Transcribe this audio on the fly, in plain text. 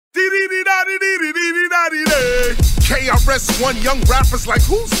KRS-One, young rappers like,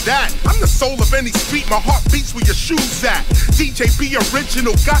 who's that? I'm the soul of any street, my heart beats where your shoes at. DJ be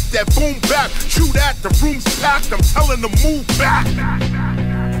original, got that boom bap. True that, the room's packed, I'm telling them move back.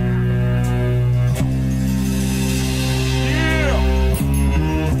 Yeah,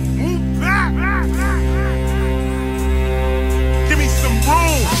 move back. Give me some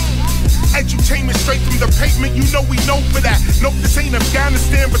room. Edutainment straight from the pavement, you know we know for that. Nope, this ain't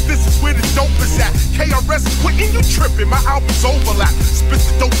Afghanistan, but this is where the dope is at. KRS quitting, you tripping, my albums overlap. Spit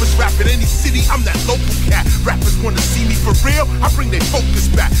the dopest rap in any city, I'm that local cat. Rappers wanna see me for real, I bring their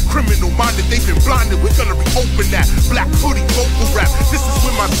focus back. Criminal minded, they've been blinded, we're gonna reopen that. Black hoodie, vocal rap, this is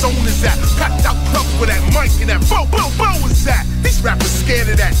where my zone is at. Packed out clubs where that mic and that bow is at. These rappers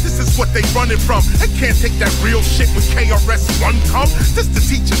scared of that, this is what they running from. They can't take that real shit when KRS-One come. This the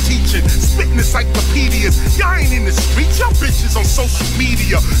teacher teaching. Spitting encyclopedias, y'all ain't in the streets, y'all bitches on social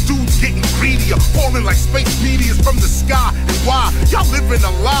media. Dudes getting greedier, falling like space meteors from the sky. And why? Y'all living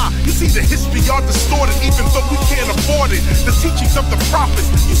a lie. You see the history, y'all distorted, even though we can't afford it. The teachings of the prophets,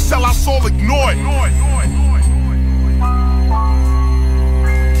 you sellouts all ignored.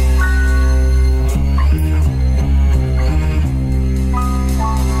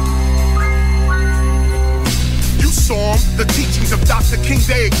 The teachings of Dr. King,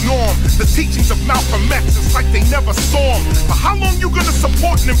 they ignore them. The teachings of Malcolm X, it's like they never saw them. For how long you gonna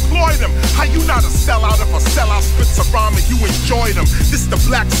support and employ them? How you not a sellout if a sellout spits a rhyme and you enjoy them? This the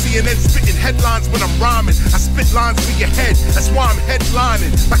black CNN spitting headlines when I'm rhyming. I spit lines for your head, that's why I'm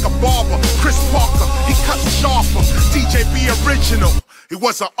headlining. Like a barber, Chris Parker, he cuts sharper. DJ be original, it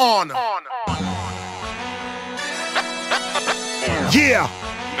was an honor. Yeah,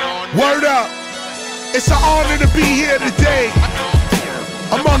 word up. It's an honor to be here today,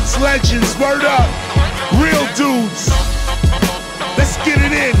 amongst legends, word up, real dudes. Let's get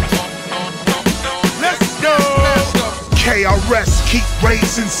it in. Let's go. KRS keep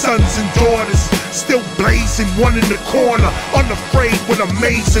raising sons and daughters, still blazing, one in the corner, unafraid with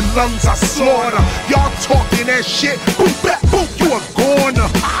amazing lungs I slaughter. Y'all talking that shit, boom, back, boom, you a goner.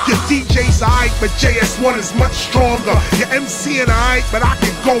 Your DJ's alright, but JS1 is much stronger. Your MC and alright, but I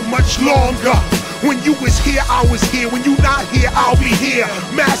can go much longer. When you was here, I was here. When you not here, I'll be here.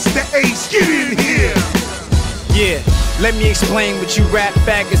 Master Ace, get in here. Yeah, let me explain what you rap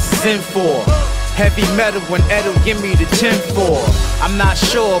faggots is in for. Heavy metal when Ed'll give me the 10 for. I'm not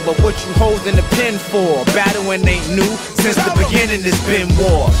sure, but what you holding the pen for? Battling ain't new, since the beginning it's been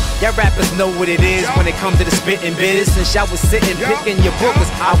war. Y'all rappers know what it is when it comes to the spitting biz. Since y'all was sitting picking your bookers,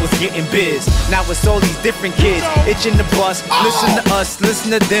 I was getting biz. Now it's all these different kids, itching the bus. Listen to us,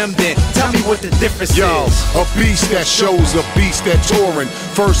 listen to them, then tell me what the difference is. A beast that shows, a beast that touring.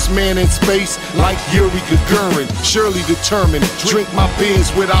 First man in space, like Yuri Gagarin. Surely determined, drink my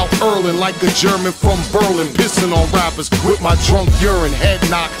beers without Erlin like a German from Berlin. Pissing on rappers with my drunk urine. Head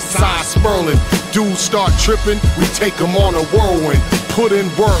knock, side spurling. Dudes start tripping, we take them on a whirlwind. Put in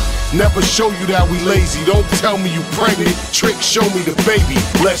work, never show you that we lazy. Don't tell me you pregnant, trick, show me the baby.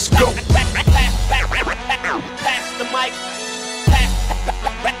 Let's go. Pass the mic.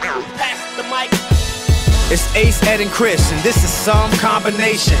 Pass the mic. It's Ace, Ed, and Kris, and this is some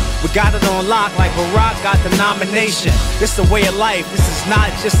combination. We got it on lock like Barack got the nomination. This a way of life, this is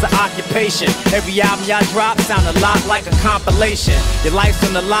not just an occupation. Every album y'all drop sound a lot like a compilation. Your life's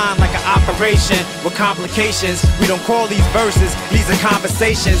on the line like an operation with complications. We don't call these verses, these are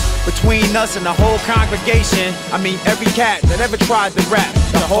conversations between us and the whole congregation. I mean every cat that ever tried to rap,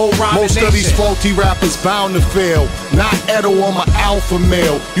 the whole rhyming Most of these faulty rappers bound to fail. Not Edo, I'm an alpha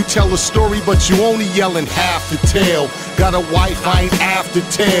male. You tell a story but you only yelling half the tale. Got a wife, I ain't after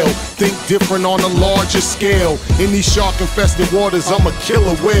tail. Think different on a larger scale. In these shark-infested waters, I'm a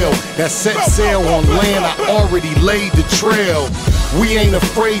killer whale that set sail on land. I already laid the trail. We ain't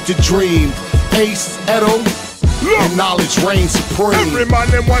afraid to dream. Ace, Edo, and knowledge reigns supreme. Every man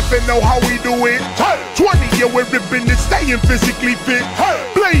them want to know how we do it. 20 year we're ripping and staying physically fit.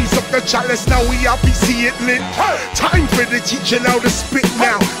 Blaze up the chalice, now we see it lit. Time for the teacher now to spit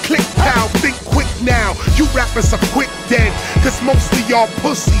now. Click pow, think quick now. You rappers are quick dead, cause most of y'all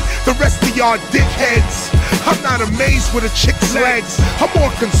pussy, the rest of y'all dickheads. I'm not amazed with a chick's legs, I'm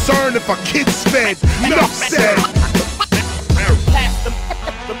more concerned if a kid's fed. Enough said. Pass the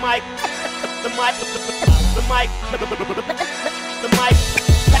mic. The mic. The mic. The mic. Pass the mic.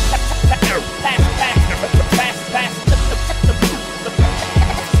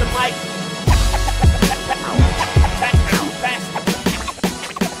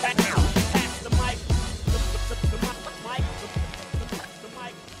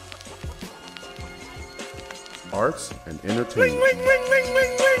 Arts and entertainment. Ring, ring, ring, ring,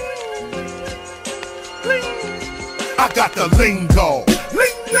 ring, ring. I got the lingo.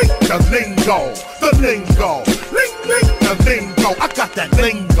 Ling, ling, the lingo. The lingo. Ling, ling, the lingo. I got that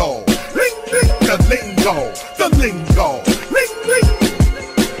lingo. Ling, ling, the lingo. The lingo. Ling, ling.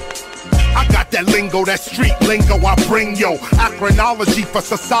 I got that lingo, that street lingo I bring, yo. Acronology for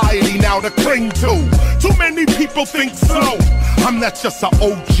society now to cling to. Too many people think so. I'm not just an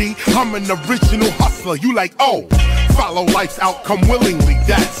OG, I'm an original hustler. You like, oh, follow life's outcome willingly,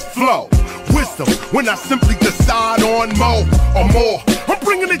 that's flow. Wisdom, when I simply decide on more or more. I'm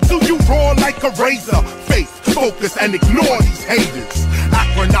bringing it to you raw like a razor. Faith, focus, and ignore these haters.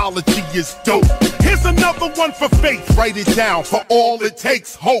 Acronology is dope. Here's another one for faith. Write it down, for all it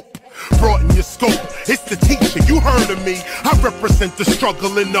takes, hope. Broaden your scope, it's the Teacha, you heard of me. I represent the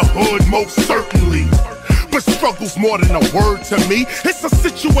struggle in the hood, most certainly. But struggle's more than a word to me. It's a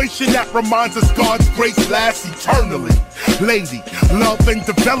situation that reminds us God's grace lasts eternally. Lady, love and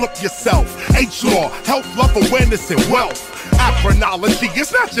develop yourself. H-law, health, love, awareness, and wealth. Acronology,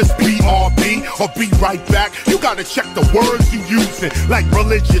 it's not just BRB or be right back. You gotta check the words you using, like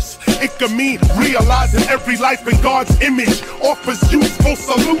religious. It can mean realizing every life in God's image offers useful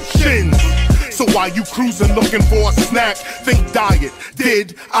solutions. So while you cruising looking for a snack, think diet.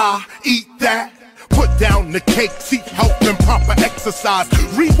 Did I eat that? Put down the cake, seek health and proper exercise.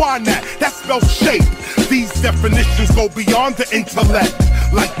 Rewind that, that spells shape. These definitions go beyond the intellect.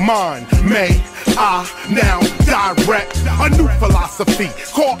 Like mine, may I now direct a new philosophy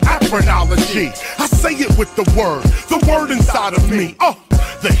called acronology. I say it with the word inside of me.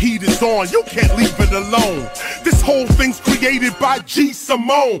 The heat is on, you can't leave it alone. This whole thing's created by G.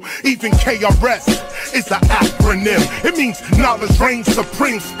 Simone. Even KRS is an acronym. It means knowledge reigns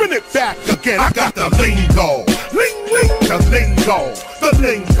supreme. Spin it back again. I got the lingo. Ling, ling, the lingo. The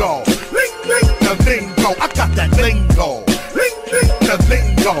lingo. Ling, ling, the lingo. I got that lingo. Ling, ling, the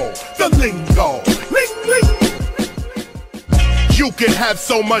lingo. The lingo. Ling, ling. You can have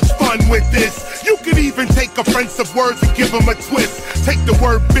so much fun with this. You can even take offensive words and give them a twist. Take the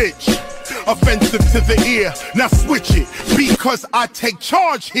word bitch, offensive to the ear. Now switch it, because I take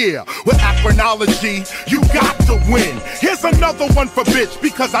charge here. With acronology, you got to win. Here's another one for bitch,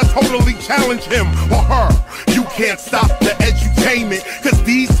 because I totally challenge him or her. You can't stop the edutainment, cause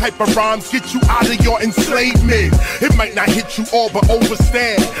these type of rhymes get you out of your enslavement. It might not hit you all, but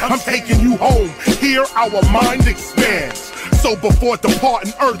overstand. I'm taking you home, here our mind expands. So before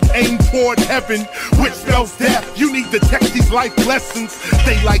departing earth, aim toward heaven, which spells death. You need to text these life lessons.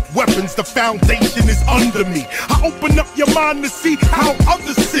 They like weapons, the foundation is under me. I open up your mind to see how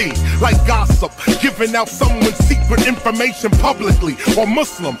others see. Like gossip, giving out someone's secret information publicly. Or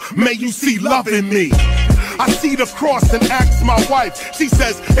Muslim, may you see love in me. I see the cross and ask my wife. She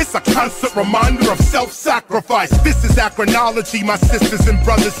says it's a constant reminder of self-sacrifice. This is acronology, my sisters and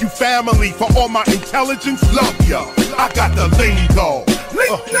brothers, you family. For all my intelligence, love ya. I got the lingo.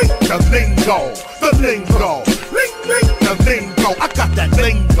 Ling, ling, the lingo. The lingo. Ling, ling, the lingo. I got that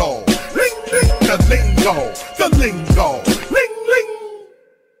lingo. Ling, ling, the lingo. The lingo. Ling, ling.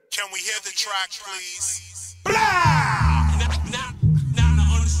 Can we hear the track, please? Blah! Now to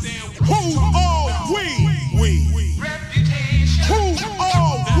understand Who are we? Who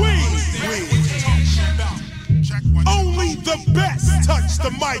are we? Only the best touch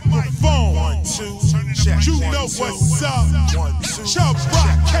the microphone. 1, 2, check. You know what's up. Chubb,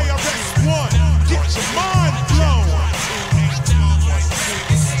 KRS-One. Get your mind blown.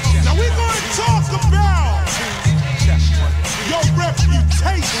 Now we're gonna talk about your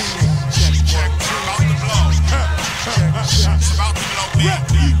reputation.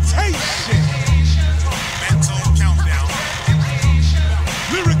 Reputation. Mental countdown.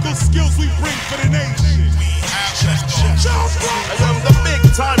 Lyrical skills we bring for the nation. I am the big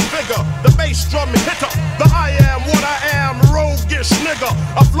time figure, the bass drum hitter, the I am what I am, roguish nigga.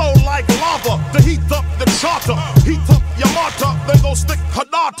 I flow like lava to heat up the charter, heat up your martyr, then go stick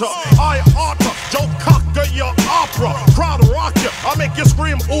Hadata. I oughta, Joe Cocker your opera, crowd rock you, I make you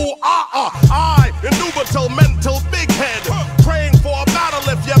scream ooh ah ah. I indubitable mental big head, praying for a battle.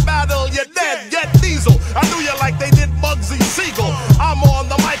 If you battle, you're dead. Get diesel. I do you like they did Bugsy Siegel. I'm on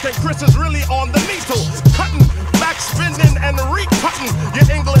the mic and Kris is really on the needle, cutting, back spinning and recutting. Your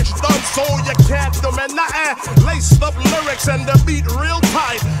English done so you can't do me nothing. Laced up lyrics and the beat real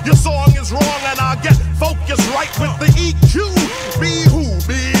tight. Your song is wrong and I get focused right with the EQ. Be who,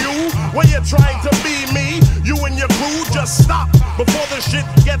 be you. When you're trying to be me, you and your crew just stop before the shit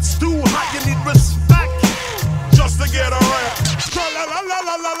gets too hot. You need respect just to get around.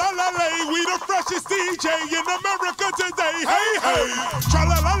 We the freshest DJ in America today. Hey, hey.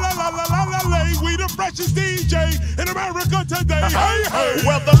 Tra-la-la-la-la-la-la-la. We the freshest DJ in America today. Hey, hey.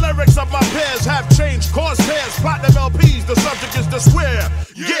 Well, the lyrics of my peers have changed, caused tears. Platinum LP to swear.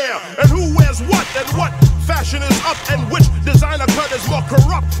 Yeah, and who wears what and what fashion is up and which designer cut is more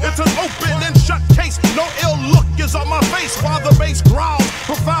corrupt. It's an open and shut case. No ill look is on my face while the bass growls.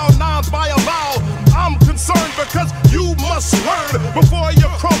 Profound nouns by a vowel. I'm concerned because you must learn. Before you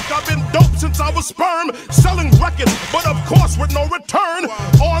croak, I've been dope since I was sperm. Selling records, but of course with no return.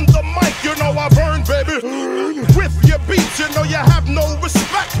 On the mic, you know I've earned, baby. With your beats, you know you have no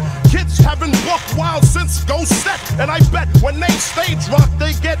respect. Kids haven't bucked wild since Go Set. And I bet when they stage rock,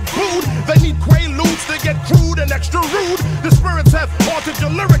 they get booed. They need quaaludes to get crude and extra rude. The spirits have haunted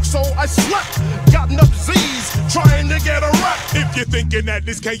your lyrics, so I slept. Got enough Z's trying to get a rep. If you're thinking that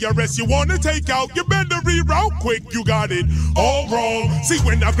this KRS you wanna take out, you better reroute quick, you got it all wrong. See,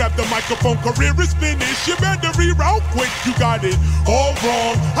 when I grab the microphone, career is finished. You better reroute quick, you got it all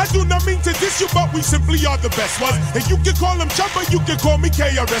wrong. I do not mean to diss you, but we simply are the best ones. And you can call him Chubb, or you can call me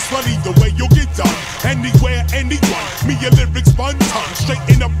KRS-One. Either way, you'll get done. Anywhere, anyone. Me and lyrics bun tongue.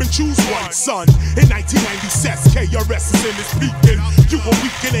 Straighten up and choose one, son. In 1996, KRS is in his peaking. You a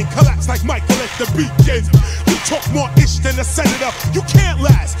weekend and collapse like Michael at the beacon. You talk more ish than a senator. You can't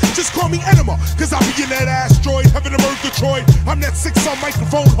last. Just call me Enema, cause I'll be in that asteroid, heaven to Murgatroyd. I'm that 6-on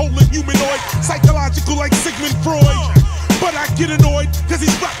microphone holding humanoid, psychological like Sigmund Freud. But I get annoyed, cause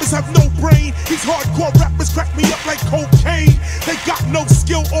these rappers have no brain. These hardcore rappers crack me up like cocaine. They got no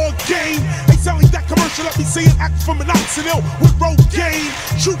skill or game. They sound like that commercial that be saying act from minoxidil with Rogaine.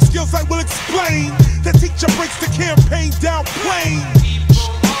 True skills I will explain. The teacher breaks the campaign down plain.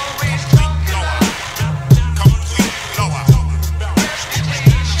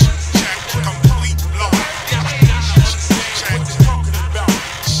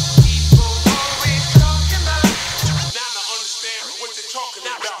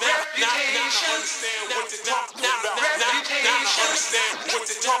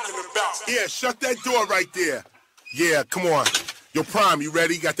 Yeah, shut that door right there. Yeah, come on. Yo, Prime, you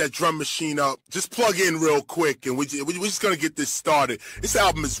ready? Got that drum machine up. Just plug in real quick, and we're just gonna get this started. This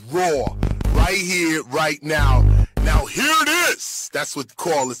album is raw, right here, right now. Now, here it is. That's what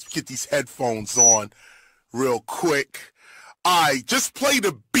call. Let's get these headphones on real quick. All right, just play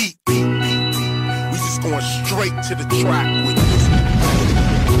the beat. We just going straight to the track with this.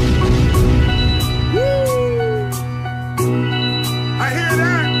 I hear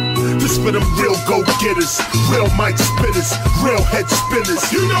that. This for them real go-getters, real mic spitters, real head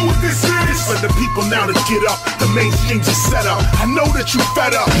spinners. You know what this is? This for the people now to get up, the mainstream's a setup. I know that you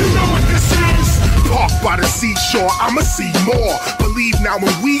fed up. You know what this is? Park by the seashore, I'ma see more. Believe now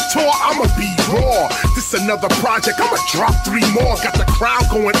when we tour, I'ma be raw. This another project, I'ma drop 3 more. Got the crowd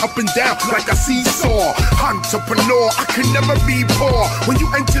going up and down like a seesaw. Entrepreneur, I can never be poor. When you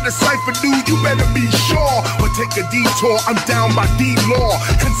enter the cypher, dude, you better be sure. But take a detour, I'm down by D-Law.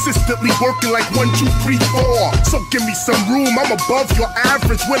 Consistently working like 1, 2, 3, 4. So give me some room, I'm above your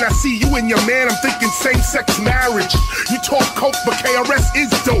average. When I see you and your man, I'm thinking same-sex marriage. You talk coke, but KRS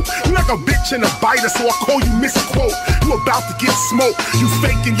is dope. You like a bitch and a biter, so I call you misquote. You about to get smoked, you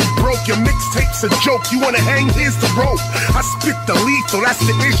fake and you broke. Your mixtape's a joke, you wanna hang, here's the rope. I spit the lethal, that's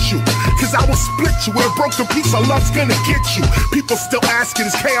the issue. Cause I will split you with a broken piece of love's gonna get you. People still asking,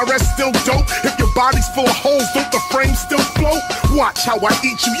 is KRS still dope? If your body's full of holes, don't the frame still float? Watch how I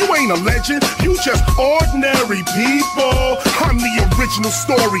eat you, you ain't a legend, you just ordinary people. I'm the original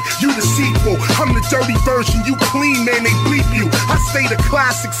story, you the sequel. I'm the dirty version, you clean, man, they bleep you. I stay the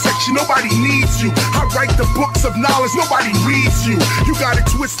classic section, nobody needs you. I write the books of knowledge, nobody reads you. You got it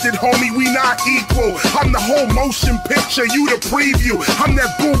twisted, homie, we not equal. I'm the whole motion picture, you the preview. I'm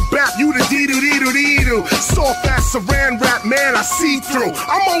that boom bap, you the dee-doo-dee-doo-dee-doo. Soft ass saran wrap, man, I see through.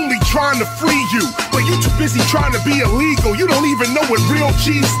 I'm only trying to free you, but you too busy trying to be illegal. You don't even know what real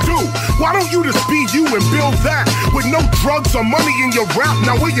G's do. Why don't you just be you and build that? With no drugs or money in your rap,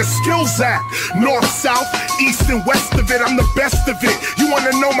 now where your skills at? North, south, east and west of it, I'm the best of it. You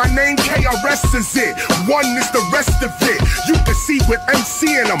wanna know my name? KRS is it. One is the rest of it. You can see with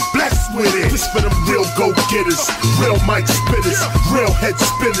MC and I'm blessed with it. This for them real go-getters, real mic spitters, real head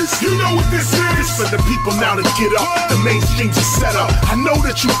spinners. You know what this is? This for the people now to get up, the mainstream's a setup. I know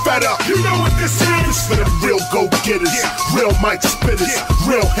that you fed up. You know what this is? This for them real go-getters, real mic spitters,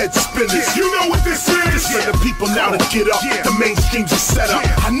 real head spinners. You know what this is? This for the people now to get up, the mainstream's a setup.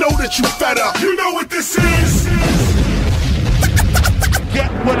 I know that you fed up. You know what this is?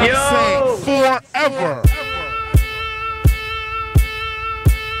 Get what I'm saying? Forever.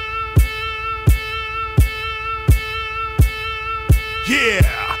 Yeah.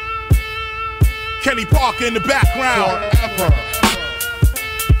 Kenny Parker in the background. Forever.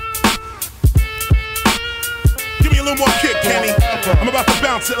 Give me a little more kick, Kenny. I'm about to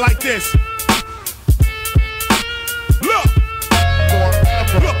bounce it like this. Look.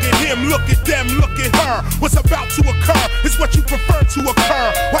 Look at him, look at them, look at her. What's about to occur is what you prefer to occur.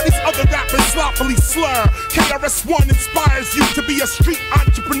 While these other rappers sloppily slur. KRS-One inspires you to be a street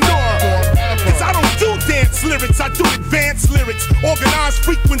entrepreneur. Cause I don't do dance lyrics, I do advanced lyrics. Organized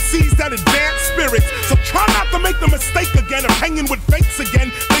frequencies that advance spirits. So try not to make the mistake again of hanging with fakes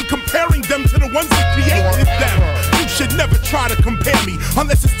again, then comparing them to the ones that created them. You should never try to compare me,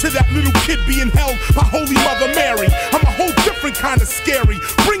 unless it's to that little kid being held by Holy Mother Mary. I'm a whole different kind of scary.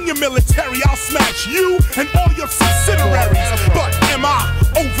 Bring your military, I'll smash you and all your subsidiaries. But am I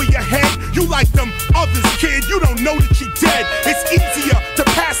over your head? You like them others, kid, you don't know that you dead. It's easier to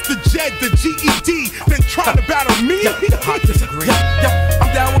pass the JED, the GED, than try to battle me. I disagree.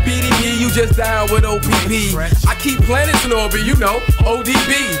 I'm down with BDP, you just down with OPP. I keep planets in orbit, you know,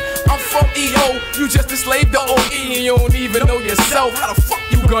 ODB. I'm from EO, you just a slave to OE, and you don't even know yourself. How the fuck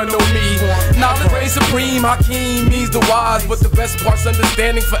you gonna know me? Knowledge reigns supreme, Hakeem means the wise, but the best part's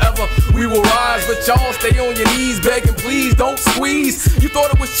understanding forever. We will rise, but y'all stay on your knees, begging please don't squeeze. You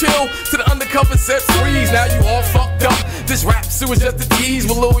thought it was chill to the undercover set freeze. Now you all fucked up. This rap suit was just a tease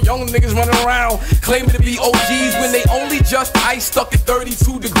with little young niggas running around claiming to be OGs when they only just ice stuck at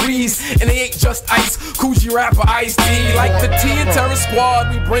 32 degrees, and they ain't just ice. Coochie rapper Ice-T, like the T and Terror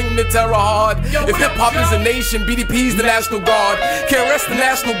Squad, we bring the terror hard. If hip hop is a nation, BDP's the National Guard, KRS the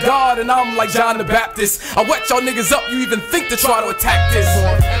National Guard, and I'm like John the Baptist. I wet y'all niggas up, you even think to try to attack this.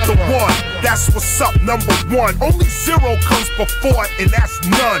 The one, that's what's up, number one. Only zero comes before it, and that's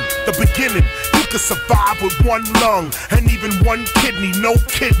none. The beginning, you can survive with one lung and even one kidney, no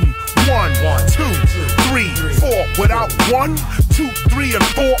kidding. 1, 2, 3, 4. Without 1, 2, 3, and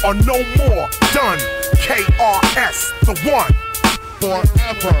 4 are no more. Done. KRS, the one.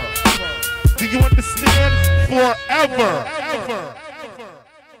 Forever. Do you understand? Forever.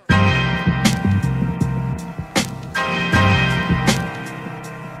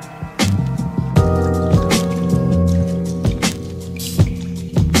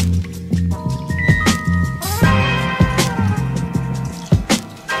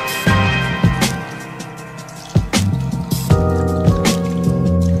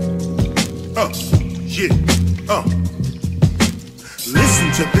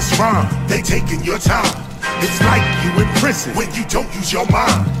 Listen to this rhyme, they taking your time. It's like you in prison when you don't use your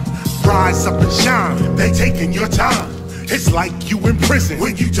mind. Rise up and shine, they taking your time. It's like you in prison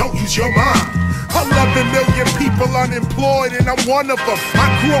when you don't use your mind. 11 million people unemployed and I'm one of them.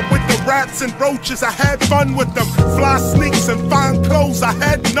 I grew up with the rats and roaches, I had fun with them. Fly sneaks and fine clothes, I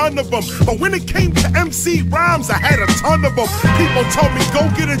had none of them. But when it came to MC rhymes, I had a ton of them. People told me go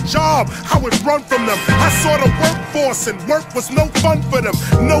get a job, I would run from them. I saw the workforce and work was no fun for them.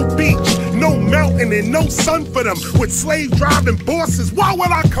 No beach, no mountain and no sun for them. With slave driving bosses, why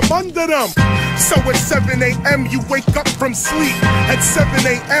would I come under them? So at 7 a.m. you wake up from sleep. At 7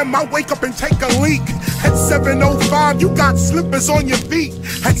 a.m. I wake up and take a leak. At 7:05 you got slippers on your feet.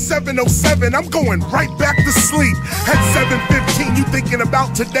 At 7:07 I'm going right back to sleep. At 7:15 you thinking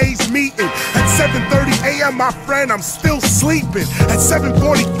about today's meeting. At 7:30 a.m. my friend I'm still sleeping. At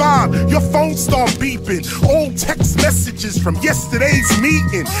 7:45 your phone start beeping. Old text messages from yesterday's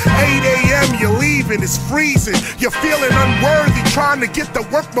meeting. 8 a.m. you're leaving, it's freezing. You're feeling unworthy, trying to get to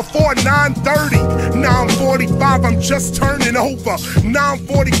work before 9:30. 9:45 I'm just turning over.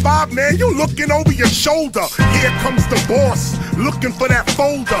 9:45 man you looking over your shoulder. Here comes the boss looking for that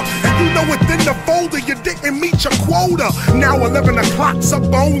folder, and you know within the folder you didn't meet your quota. Now 11 o'clock's up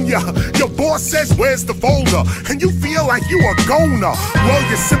on ya. Your boss says where's the folder, and you feel like you a goner. Well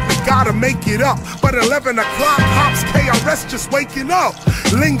you simply gotta make it up. But 11 o'clock pops KRS just waking up.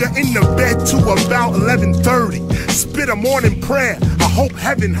 Linger in the bed to about 11:30. Spit a morning prayer, I hope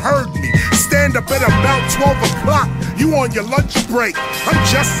heaven heard me. Stand up at about 12 o'clock, you on your lunch break. I'm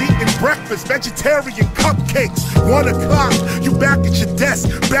just eating breakfast, vegetarian cupcakes. 1 o'clock, you back at your desk,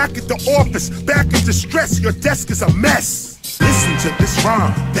 back at the office, back in distress, your desk is a mess. Listen to this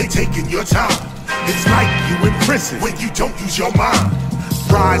rhyme, they taking your time. It's like you in prison when you don't use your mind.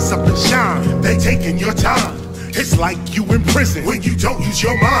 Rise up and shine, they taking your time. It's like you in prison when you don't use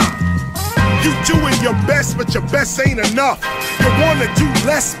your mind. You doing your best, but your best ain't enough. You wanna do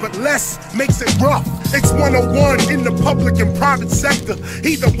less, but less makes it rough. It's 101 in the public and private sector.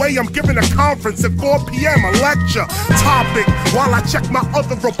 Either way, I'm giving a conference at 4 p.m. a lecture. Topic, while I check my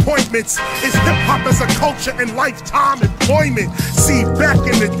other appointments, is hip-hop as a culture and lifetime employment. See, back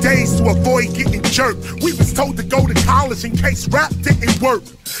in the days to avoid getting jerked, we was told to go to college in case rap didn't work.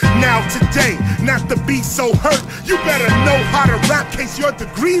 Now today, not to be so hurt, you better know how to rap case your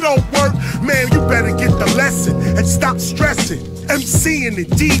degree don't work. Man, you better get the lesson and stop stressing. MCing and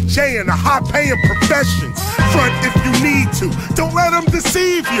DJing are high-paying professions. Front if you need to, don't let them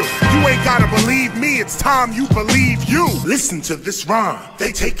deceive you. You ain't gotta believe me, it's time you believe you. Listen to this rhyme,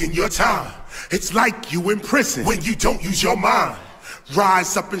 they taking your time. It's like you in prison when you don't use your mind.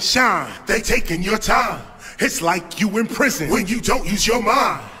 Rise up and shine, they taking your time. It's like you in prison when you don't use your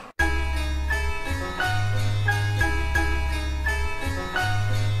mind.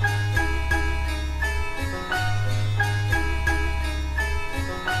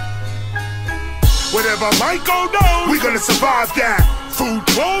 Whatever might go down, we gonna survive that. Food,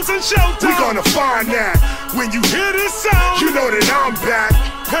 clothes, and shelter, we gonna find that. When you hear this sound, you know that I'm back.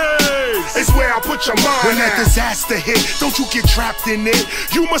 Hey, it's where I put your mind. When that disaster hit, don't you get trapped in it.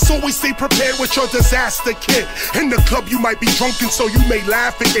 You must always stay prepared with your disaster kit. In the club you might be drunken, so you may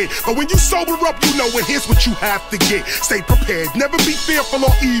laugh at it, but when you sober up, you know it. Here's what you have to get. Stay prepared, never be fearful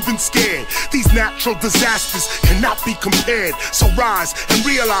or even scared. These natural disasters cannot be compared. So rise and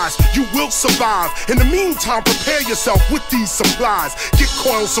realize you will survive. In the meantime, prepare yourself with these supplies. Get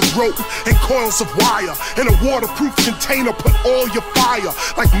coils of rope and coils of wire. In a waterproof container, put all your fire,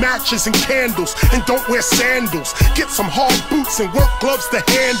 like matches and candles, and don't wear sandals. Get some hard boots and work gloves to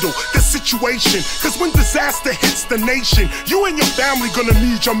handle the situation, cause when disaster hits the nation, you and your family gonna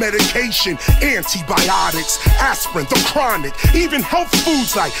need your medication. Antibiotics, aspirin, the chronic, even health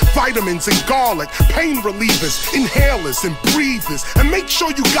foods like vitamins and garlic, pain relievers, inhalers and breathers. And make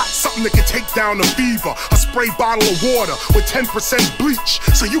sure you got something that can take down a fever. A spray bottle of water with 10% bleach,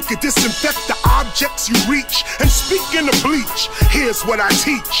 so you can disinfect the objects you reach. And speaking of bleach, here's what I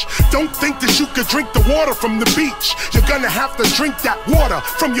teach. Don't think that you could drink the water from the beach. You're gonna have to drink that water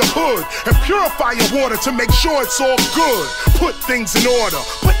from your hood and purify your water to make sure it's all good. Put things in order.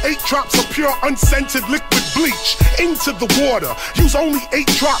 Put 8 drops of pure unscented liquid bleach into the water. Use only 8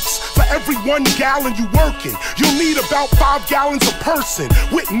 drops for every 1 gallon you working. You'll need about 5 gallons a person.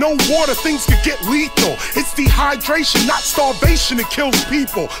 With no water, things could get lethal. It's dehydration, not starvation, that kills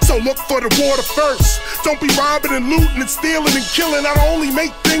people. So look for the water first. Don't be robbing and looting and stealing and killing. That'll only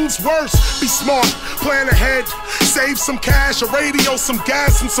make things worse. Be smart, plan ahead, save some cash, a radio, some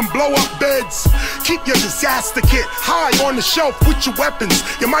gas, and some blow-up beds. Keep your disaster kit high on the shelf with your weapons.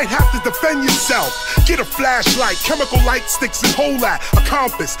 You might have to defend yourself. Get a flashlight, chemical light sticks, and hold that. A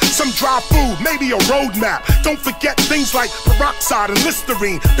compass, some dry food, maybe a road map. Don't forget things like peroxide and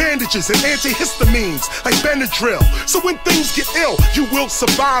Listerine, bandages and antihistamines like Benadryl. So when things get ill, you will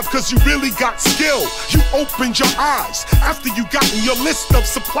survive cause you really got skill. You opened your eyes after you got in your list of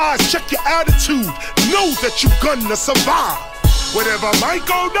supplies. Check your attitude, know that you're gonna survive. Whatever might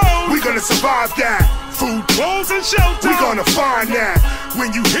go down, we gonna survive that. Food, clothes, and shelter, we gonna find that.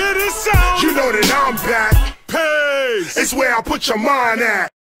 When you hear this sound, you know that I'm back. Pace, it's where I put your mind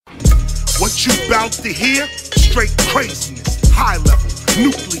at. What you about to hear? Straight craziness, high level,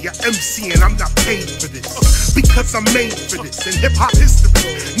 nuclear MC, and I'm not paid for this, because I'm made for this. In hip-hop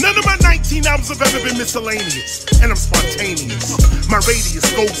history, none of my 19 albums have ever been miscellaneous, and I'm spontaneous. My radius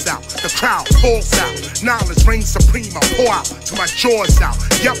goes out, the crowd falls out, knowledge reigns supreme, I pour out till my jaws out.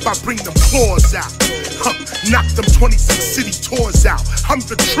 Yep, I bring them claws out, knock them 26 city tours out. I'm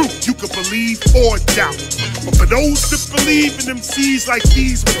the truth, you can believe or doubt. But for those that believe in MCs like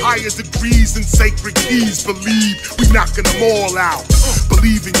these with higher degrees and sacred keys, believe we knocking them all out.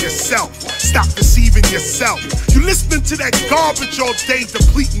 Believe in yourself, stop deceiving yourself. You listening to that garbage all day,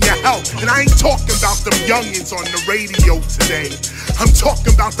 depleting your health. And I ain't talking about them youngins on the radio today. I'm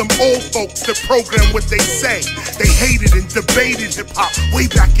talking about them old folks that program what they say. They hated and debated hip-hop way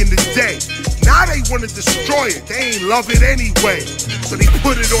back in the day. Now they wanna destroy it, they ain't love it anyway. So they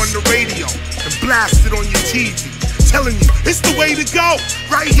put it on the radio and blast it on your TV, telling you it's the way to go.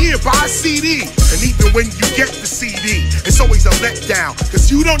 Right here, buy a CD. And even when you get the CD, it's always a letdown, cause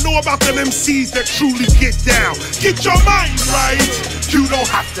you don't know about them MCs that truly get down. Get your mind right, you don't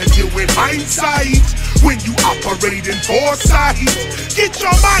have to deal with hindsight when you operate in foresight. Get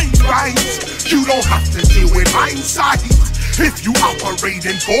your mind right, you don't have to deal with hindsight if you operate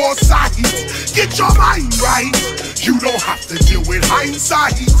in foresight. Get your mind right, you don't have to deal with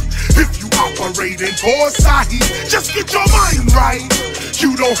hindsight if you operate in foresight. Just get your mind right,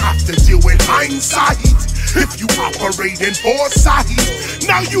 you don't have to deal with hindsight if you operate in foresight.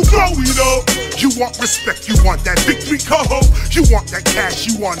 Now you growing up, you want respect, you want that victory call, you want that cash,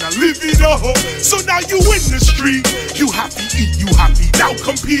 you wanna live it up. So now you in the street, you happy eat, you happy now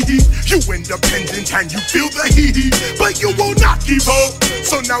compete. You independent and you feel the heat, but you will not give up.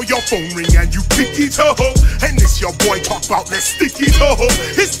 So now your phone ring and you pick it up, and this your boy talk about let's stick it up.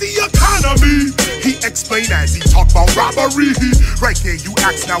 It's the economy, he explained as he talk about robbery. Right there you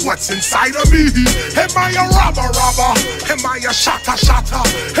ask now what's inside of me. Am I a robber? Am I a shotter?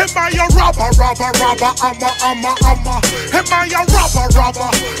 Am I a robber? I'm a. Am I a robber?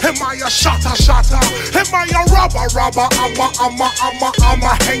 Am I a shotter? Am I a robber? I'm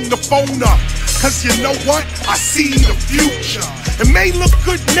a. Hang the phone up. Cause you know what? I see the future. It may look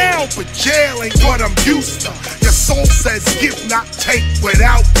good now, but jail ain't what I'm used to. Your soul says give, not take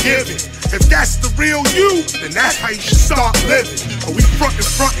without giving. If that's the real you, then that's how you should start living. But we frontin',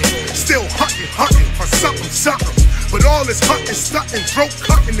 still hunting for something. But all this hunting, stunting, throat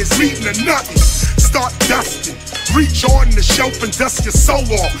cutting is leading to nothing. Start dusting, reach on the shelf and dust your soul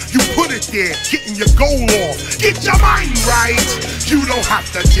off. You put it there, getting your goal off. Get your mind right. You don't have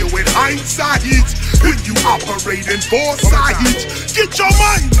to deal with hindsight when you operate in foresight. Get your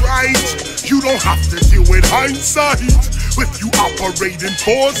mind right. You don't have to deal with hindsight if you operate in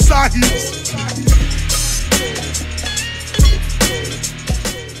foresight.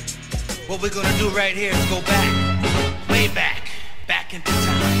 What we're gonna do right here is go back, way back into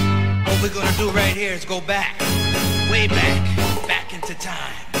time. What we're gonna do right here is go back, way back into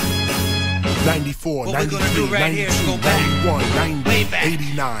time. 94, what 93, we're gonna do right 92, here is go back, 91, 90, way back,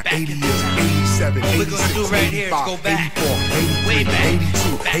 89, back 88, into time. 87, What we're 86, gonna do right here is 85, go back, 84, 83, way back,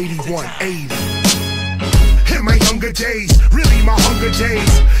 82, back 81, into time. 80. In my younger days, really my hunger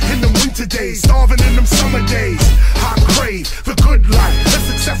days. In the winter days, starving in them summer days. I crave the good life, the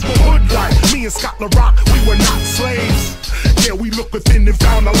successful hood life. Me and Scott LaRock, we were not slaves. Yeah, we looked within and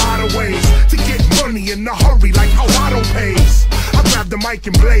found a lot of ways to get money in a hurry, like how Otto pays. I grabbed the mic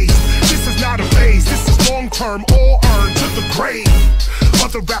and blazed. This is not a phase, this is long term, all earned to the grave.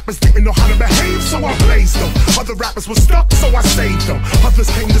 Other rappers didn't know how to behave, so I blazed them. Other rappers were stuck, so I saved them. Others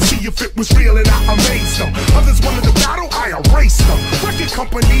came to see if it was real and I amazed them. Others wanted to battle, I erased them. Record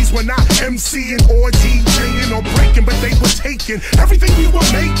companies were not MCing or DJing or breaking, but they were taking everything we were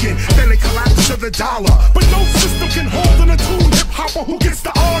making. Then they collapsed to the dollar. But no system can hold an attuned hip-hopper who gets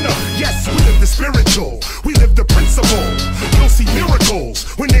the honor. Yes, we live the spiritual, we live the principle. You'll see miracles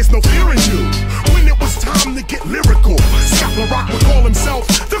when there's no fear in you. When it was time to get lyrical, Scott LaRock would call himself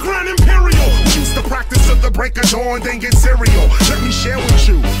the Grand Imperial. We used to practice till the break of dawn, then get cereal. Let me share with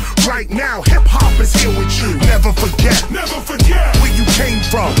you, right now hip-hop is here with you. Never forget where you came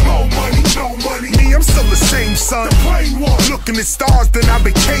from. No money, me, I'm still the same son. The plain one, looking at stars, then I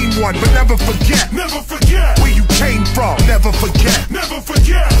became one. But never forget where you came from. Never forget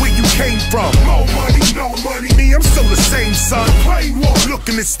where you came from. No money, me, I'm still the same son. The plain one,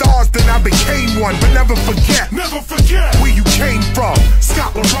 looking at stars, then I became one. But never forget where you came from.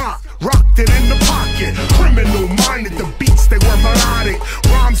 Scott LaRock rocked it in the pocket. Criminal minded, the beats they were melodic.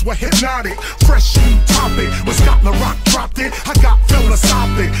 Rhymes were hypnotic. Fresh new topic. When Scott LaRock dropped it, I got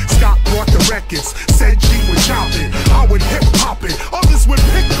philosophic. Scott brought the records, said she would chop it. I would hip hop it, others would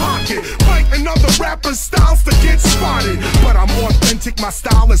pickpocket. Fighting other rappers' styles to get spotted. But I'm authentic, my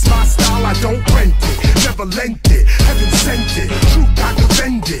style is my style. I don't rent it, never lent it. Heaven sent it, truth I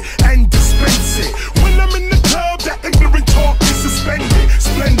defend it and dispense it. When I'm in the club, that ignorant talk is suspended.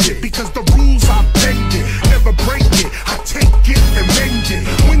 Splendid, because the rules I bend it, never break it, I take it and mend it.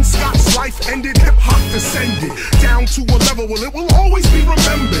 When Scott's life ended, hip-hop descended down to a level where it will always be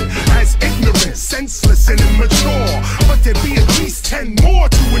remembered as ignorant, senseless, and immature. But there'd be at least 10 more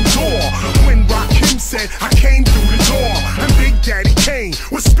to endure. When Rakim said, I came through the door, and Big Daddy Kane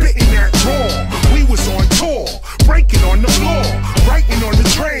was spitting that raw. We was on tour, breaking on the floor, writing on the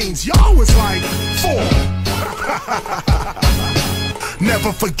trains. Y'all was like 4.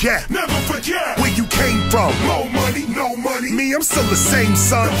 Never forget where you came from. No money, me, I'm still the same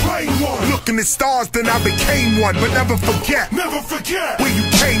son. The plain one, looking at stars, then I became one. But never forget where you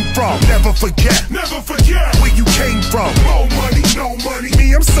came from. Never forget where you came from. No money,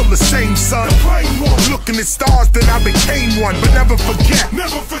 me, I'm still the same son. The plain one, looking at stars, then I became one. But never forget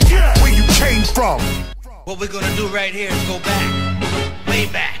where you came from. What we're gonna do right here is go back, way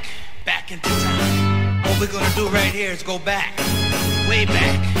back into time. What we're gonna do right here is go back, way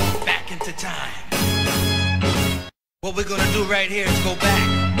back into time. What we're gonna do right here is go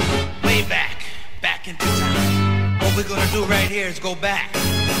back, way back into time. What we're gonna do right here is go back,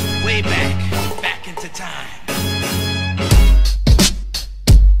 way back into time.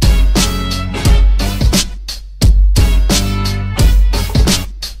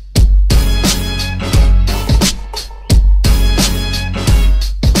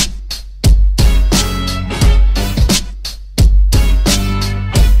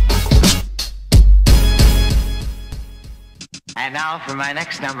 And now for my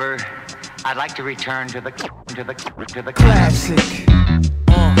next number, I'd like to return to the classic.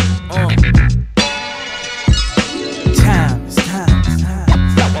 Times.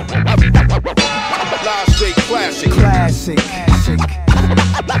 Live straight classic. Classic.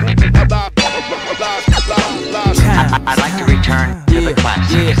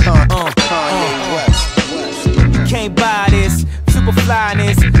 Kanye West. You can't buy this. Super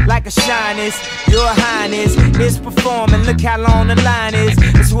flyness, like a shyness. Your highness is performing. Look how long the line is.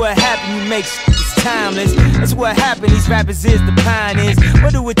 That's what happened. You make it's timeless. That's what happened. These rappers is the pioneers.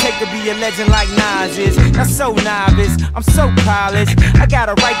 What do it take to be a legend like Nas is? Not so novice. I'm so polished. I got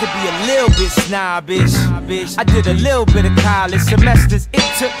a right to be a little bit snobbish. I did a little bit of college semesters. It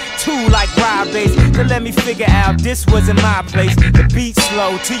took 2 like Rob Bass to let me figure out this wasn't my place. The beat's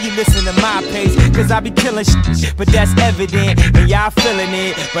slow till you listen to my pace. Cause I be killing shit, but that's evident. And y'all feeling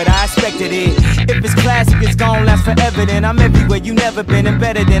it, but I expected it. If it's classic, it's gon' last forever. Then I'm everywhere you never been and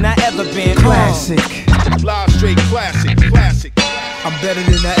better than I ever been. Classic, live straight classic, classic. I'm better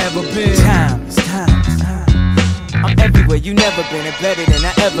than I ever been. Times. I'm everywhere you never been and better than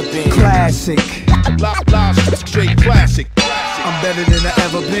I ever been. Classic, live straight classic. I'm better than I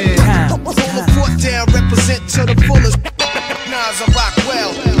ever been. Hold the fort down, represent to the fullest. Nas, I rock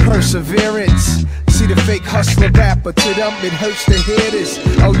well. Perseverance. See the fake hustler rapper, to them it hurts to hear this.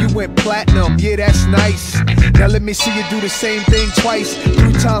 Oh, you went platinum, yeah, that's nice. Now let me see you do the same thing twice,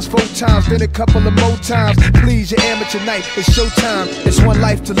 3 times, 4 times, then a couple of more times. Please, your amateur night, it's showtime. It's one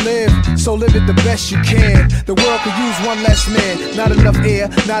life to live, so live it the best you can. The world could use one less man. Not enough air,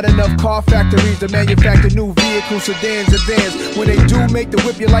 not enough car factories to manufacture new vehicles, sedans, and vans. When they do make the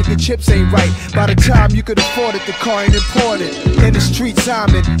whip, you like your chips ain't right. By the time you could afford it, the car ain't imported. In the streets,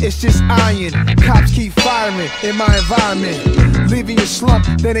 I'm in, it's just iron. Cops keep firing in my environment, leaving you slump,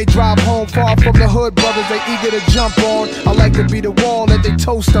 then they drive home far from the hood. Brothers, they eager to jump on. I like to be the wall that they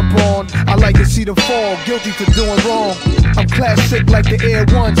toast up on. I like to see them fall, guilty for doing wrong. I'm classic like the Air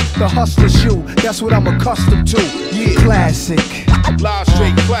Ones, the hustler shoe. That's what I'm accustomed to. Yeah, classic, live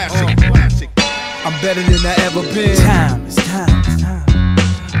straight classic, classic. I'm better than I ever been. Times.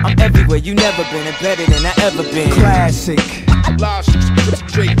 I'm everywhere you never been and better than I ever been. Classic, live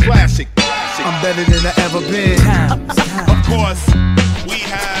straight classic. I'm better than I ever been. Of course, we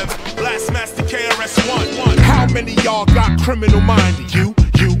have Blastmaster KRS-One. How many y'all got criminal minded? You,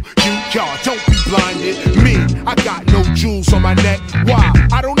 y'all don't be blinded. Me, I got no jewels on my neck. Why?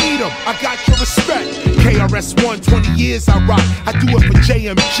 I don't need them. I got your respect. KRS-One, 20 years I rock. I do it for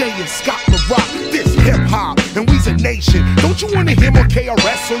JMJ and Scott LaRock. This hip hop, and we's a nation. Don't you wanna hear more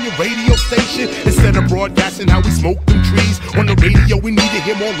KRS on your radio station? Instead of broadcasting how we smoke them trees on the radio, we need to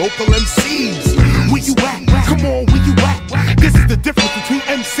hear more local MCs. Where you at? Come on, where you at? This is the difference between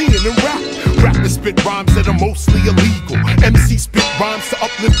MCing and rap. Rappers spit rhymes that are mostly illegal. MC spit rhymes to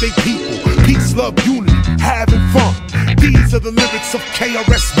uplift their people. Peace, love, unity, having fun. These are the lyrics of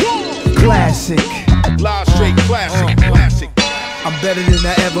KRS-One. Classic, live straight classic, classic. I'm better than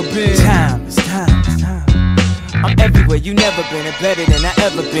I ever been. Times. I'm everywhere you never been and better than I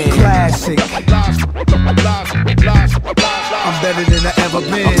ever been. Classic, I'm better than I ever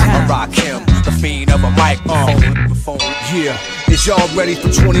been. I'm Rakim, the fiend of a microphone. Yeah, is y'all ready for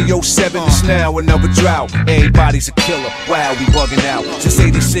 2007? It's now another drought. Everybody's a killer. Wow, we bugging out. Since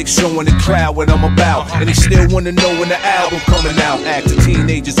 86, showing the crowd what I'm about. And they still wanna know when the album coming out. Ask the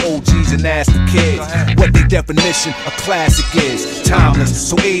teenagers, OGs, and ask the kids what their definition of classic is. Timeless,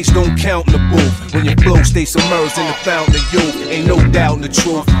 so age don't count in the booth. When your flow stays submerged in the fountain of youth, ain't no doubt in the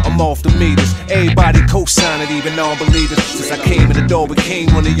truth. I'm off the meters. Everybody co-sign it, even non-believers. Since I came in the door,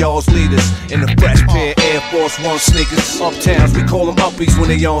 became one of y'all's leaders. In the fresh pair of Air Force One sneakers. Uptowns, we call them uppies when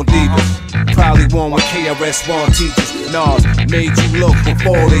they on divas. Probably one with KRS-One teachers. Nas made you look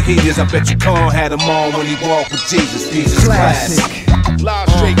before the heaters. I bet you Khan had them on when he walked with Jesus. These is classic. Live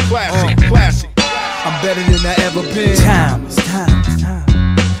straight classic, classic. I'm better than I ever been. Times.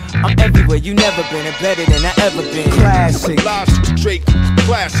 I'm everywhere you never been and better than I ever been. Classic, live straight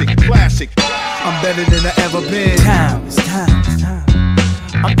classic, classic. I'm better than I ever been. Times.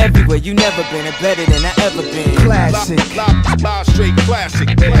 I'm everywhere you never been and better than I ever been. Classic, live straight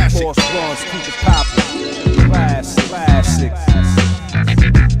classic, classic. Air Force Ones, keep it poppin'. Classic.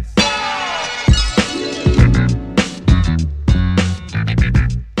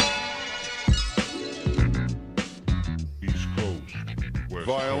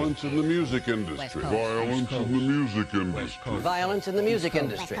 Violence in the music industry. Violence in the music industry. Violence in the music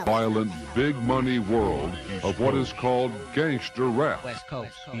industry. Violent, big money world of what is called gangster rap. West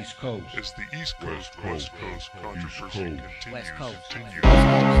Coast, East Coast. As the East Coast, West Coast controversy continues. West Coast.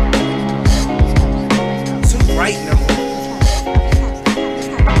 Too bright in the room.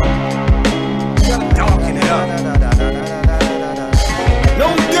 Gotta darken it up.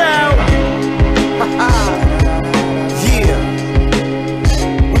 No doubt. Yeah.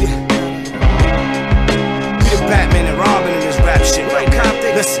 Batman and Robin in this rap shit right now.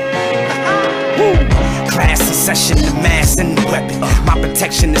 Listen. Woo. Classic succession, the mass and the weapon. My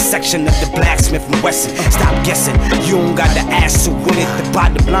protection, the section of the blacksmith and Wessun. Stop guessing, you don't got the ass who win it. The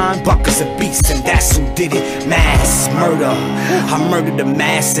bottom line, Buckers a beast, and that's who did it. Mass murder, I murdered the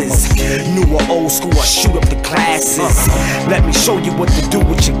masses. New or old school, I shoot up the classes. Let me show you what to do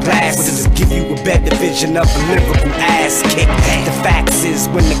with your glasses. Give you a better vision of a lyrical ass kick. The facts is,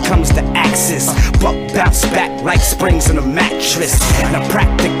 when it comes to axes, Buck bounce back like springs on a mattress. Now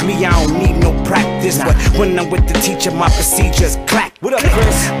practically I don't need no practice, but when I'm with the teacher, my procedures clack. What up,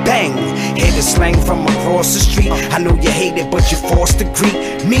 Kris? Bang, hear the slang from across the street. I know you hate it, but you're forced to greet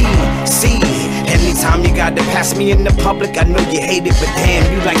me. See, anytime you gotta pass me in the public, I know you hate it, but damn,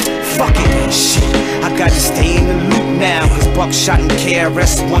 you like, fuck it. Shit, I gotta stay in the loop now, cause Buckshot and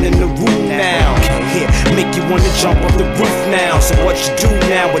KRS-One in the room now. Here, make you wanna jump off the roof now. So what you do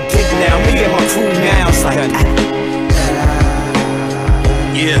now, or dig now, me and my crew now. It's like,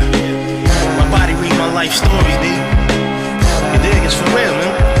 yeah, my body read my life story, B. You dig? It's for real,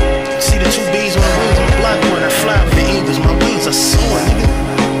 man. See the two B's on the wings on the block when I fly with the Eagles. My wings are soaring, nigga.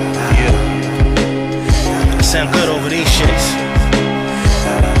 Yeah. I sound good over these shits.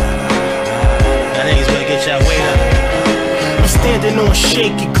 I think it's better get y'all weight up. I'm standing on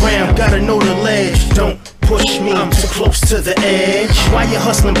shaky ground, gotta know the ledge. Don't push me, I'm too close to the edge. While you're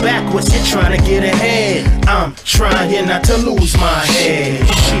hustling backwards, you're trying to get ahead. I'm trying not to lose my head.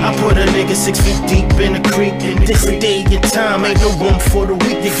 I put a nigga 6 feet deep in the creek. This day and time, ain't no room for the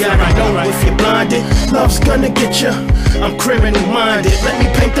weak. You gotta know if you're blinded, love's gonna get you. I'm criminal minded, let me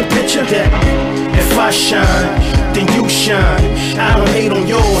paint the picture that if I shine, then you shine. I don't hate on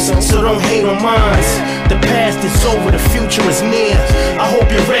yours, so don't hate on mine. The past is over, the future is near. I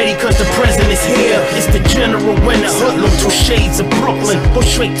hope you're ready, cause the present is here. It's the general when the hoodlum, 2 shades of Brooklyn. Go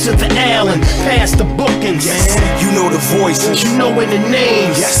straight to the Allen, past the bookings. Yes, you know the voices, you know in the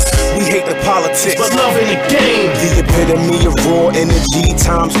names. Yes, we hate the politics, but love in the game. The epitome of raw energy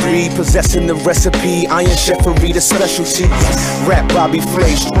times 3, possessing the recipe. Iron chefery, the specialty. Rap Bobby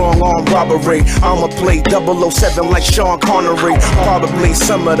Flay, strong arm robbery. I'ma play 007 like Sean Connery. Probably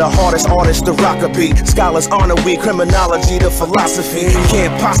some of the hardest artists to rock a beat. Scholars honor we, criminology the philosophy.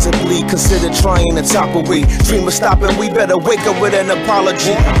 Can't possibly consider trying to top a we. Dream of stopping, we better wake up with an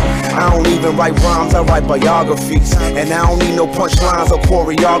apology. I don't even write rhymes, I write biographies. And I don't need no punchlines or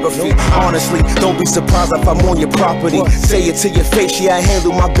choreography. Honestly, don't be surprised if I'm on your property. Say it to your face, yeah, I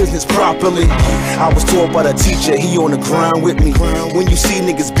handle my business properly. I was taught by the teacher, he on the grind with me. When you see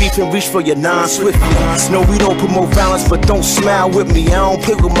niggas beefing, reach for your 9 swiftly. No, we don't promote violence, but don't smile with me. I don't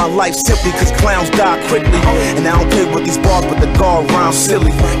play with my life simply cause clowns die quickly. And I don't play with these bars, but the guard round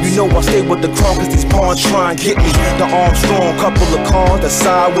silly. You know I stay with the crown cause these pawns try and get me. The Armstrong, couple of cars that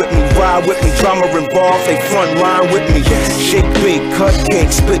side with me, ride with me. Drama involved, they front line with me. Shake, bake, cut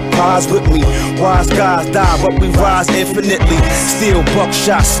cake, split pies with me. Wise guys die, but we rise infinitely. Still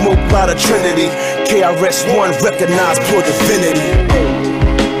Buckshot, smoke by the Trinity. KRS-One, recognized pure divinity.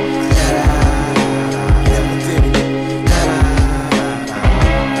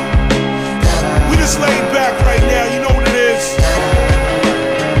 Laid back right now, you know what it is.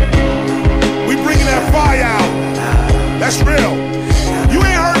 We bringing that fire out. That's real. You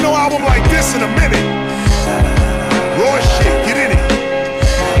ain't heard no album like this in a minute. Raw shit, get in it.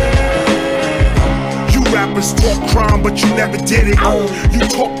 You rappers talk crime, but you never did it. You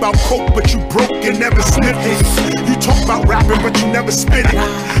talk about coke, but you broke and never sniffed it. You talk about rapping, but you never spit it.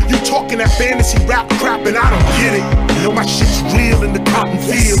 You talking that fantasy rap crap, and I don't get it. You know my shit's real in the cotton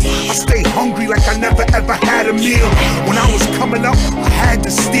field. I stay hungry like I never ever had a meal. When I was coming up, I had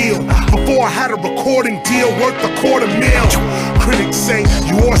to steal. Before I had a recording deal worth $250,000. Critics say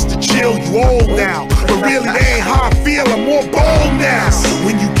you ought to chill, you old now. But really that ain't how I feel, I'm more bold now.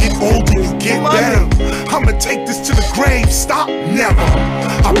 When you get older, you get better. I'ma take this to the grave, stop, never.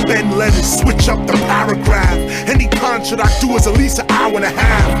 I bend letters, switch up the paragraph. Any concert I do is at least an hour and a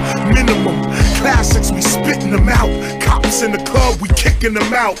half minimum. Classics, we spitting them out. Cops in the club, we kicking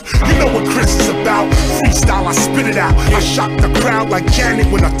them out. You know what Kris is about. Freestyle, I spit it out. I shock the crowd like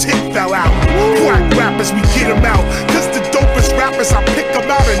Janet when her tip fell out. Quack rappers, we get them out. Cause the dopest rappers, I pick them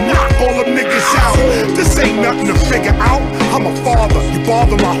out and knock all them niggas out. This ain't nothing to figure out. I'm a father, you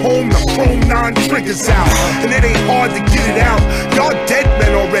bother my home, the chrome 9 triggers out. And it ain't hard to get it out. Y'all dead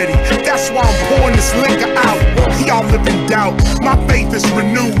men already, that's why I'm pouring this liquor out. Y'all live in doubt, my faith is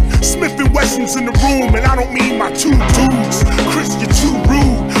renewed. Smiff and Wessun's in the room, and I don't mean my 2 dudes. Kris, you're too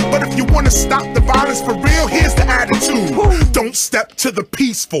rude, but if you you wanna stop the violence for real, here's the attitude. Don't step to the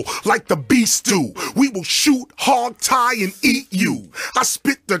peaceful like the beast do. We will shoot, hog tie, and eat you. I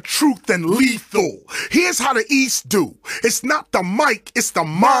spit the truth and lethal. Here's how the East do. It's not the mic, it's the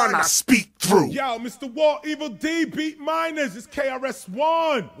mind I speak through. Yo, Mr. Walt, Evil D, Beatminerz, it's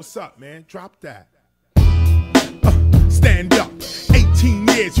KRS-One. What's up, man? Drop that. Stand up. 18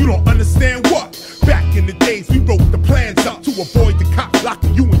 years, you don't understand what? Back in the days, we wrote the plans up to avoid the cops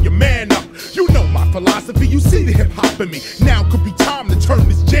locking you and your man up. You know my philosophy, you see the hip-hop in me. Now could be time to turn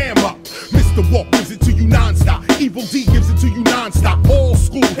this jam up. Mr. Walt gives it to you non-stop. Evil D gives it to you non-stop. All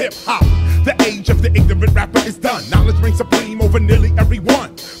school hip-hop. The age of the ignorant rapper is done. Knowledge reigns supreme over nearly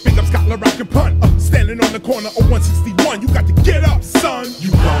everyone. Big up Scott, Rock and Pun. Standing on the corner of 161. You got to get up, son.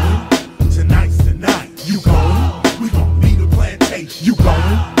 You going? Tonight's the night. You going? We gon' leave the plantation. You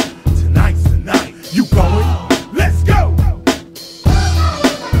going? Tonight's the night. You going? Let's go! It's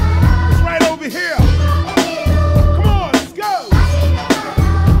right over here. Come on, let's go!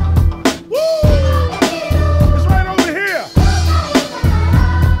 Woo! It's right over here.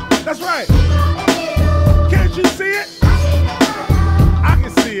 That's right. Can't you see it? I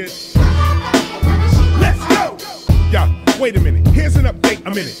can see it. Let's go! Yeah, wait a minute. Here's an update.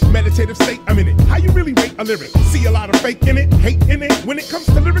 I'm in it. Meditative state. I'm in it. How you really rate a lyric? See a lot of fake in it, hate in it. When it comes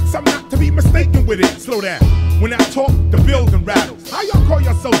to lyrics, I'm not to be mistaken with it. Slow down. When I talk, the building rattles. How y'all call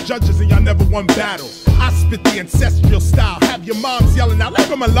yourselves judges and y'all never won battles? I spit the ancestral style. Have your moms yelling out, leave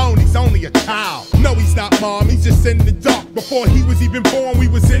him alone, he's only a child. No, he's not, mom, he's just in the dark. Before he was even born, we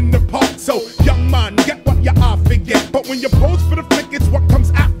was in the park. So, young man, get what your eye forget. But when you pose for the flick, it's what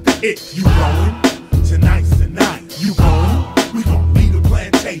comes after it. You going? Tonight's the night. You going? We gon' leave the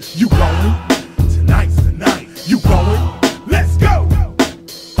plantation. You going? Tonight's the night. You going? Let's go!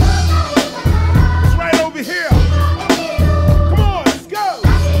 It's right over here. Come on, let's go!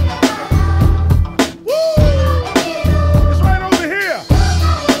 Woo! It's right over here.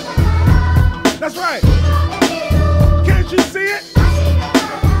 That's right. Can't you see it?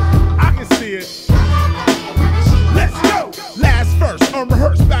 I can see it. Let's go! Last verse,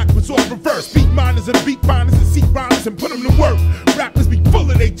 unrehearsed, backwards or reverse. Beatminerz and beat finders and seat rhymers and put them to work. Rappers be full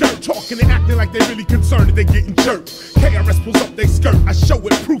of they dirt, talking and acting like they really concerned that they getting jerked. KRS pulls up they skirt, I show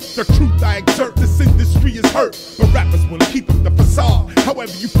it proof, the truth I exert. This industry is hurt, but rappers wanna keep up the facade.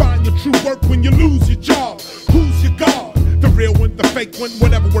 However, you find your true work when you lose your job. Who's your god? The real one, the fake one,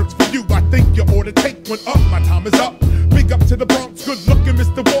 whatever works for you. I think you ought to take one up. My time is up. Big up to the Bronx, good looking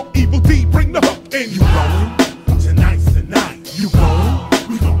Mr. Walt, Evil D, bring the hook in. You going? Tonight's the night. You going?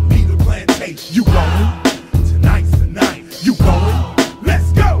 We gon' leave the plantation. You going? Tonight's the night. You going?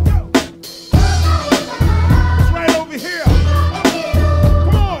 Let's go! It's right over here.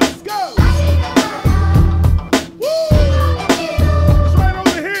 Come on, let's go! Woo! It's right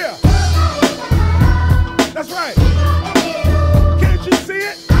over here. That's right. Can't you see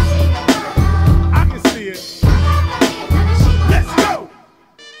it? I can see it. Let's go!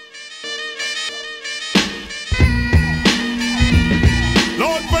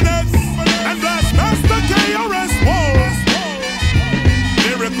 Lord Finesse and Blast Masta KRS-One.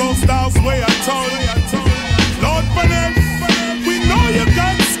 Lyrical styles way I told. Lord Finesse, we know you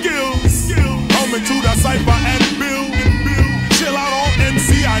got skills. Coming to the cypher and build. Chill out on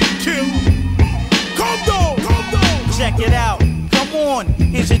MC and kill. Come down. Check it out. Come on,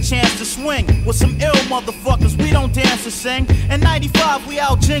 here's your chance to swing with some ill motherfuckers. We don't dance or sing. In 95, we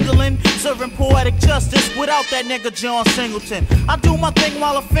out jingling, serving poetic justice without that nigga John Singleton. I do my thing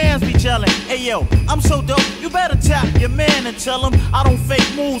while the fans be gelling. Hey yo, I'm so dope, you better tap your man and tell him I don't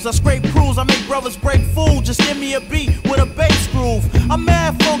fake moves, I scrape crews, I make brothers break food. Just give me a beat with a bass groove. I'm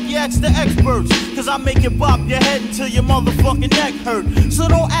mad funky, ask the experts, cause I make it bop your head until your motherfucking neck hurt. So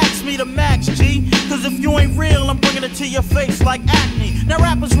don't ask me to max, G, cause if you ain't real, I'm bringing it to your face like acne. Now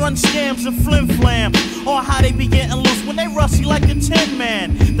rappers run scams and flim-flam on how they be getting loose when they rusty like a Tin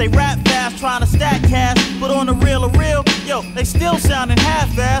Man. They rap fast trying to stack cash, but on the real or real, yo, they still sounding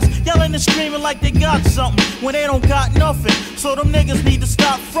half-assed, yelling and screaming like they got something when they don't got nothing. So them niggas need to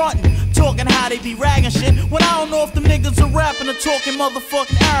stop fronting, talking how they be ragging shit, when I don't know if them niggas are rapping or talking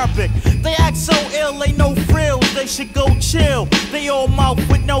motherfucking Arabic. They act so ill, they no frills, they should go chill. They all mouth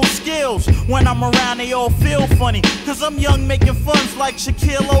with no skills. When I'm around, they all feel funny, cause I'm young making funs like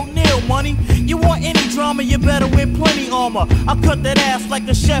Shaquille O'Neal money. You want any drama, you better wear plenty armor. I cut that ass like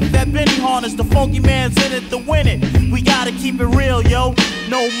a chef at Benny Harness. The funky man's in it to win it. We gotta keep it real, yo.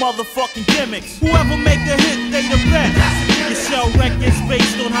 No motherfucking gimmicks. Whoever make a hit, they the best. You sell records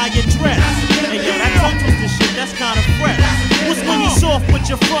based on how you dress. Hey yo, that tongue twister shit, that's kinda fresh. What's when you soft but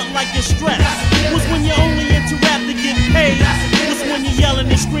your front like you're stressed? What's when you only into rap to get paid? What's when you're yelling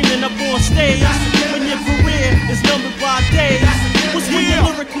and screaming up on stage? When your career is numbered by days? What's when your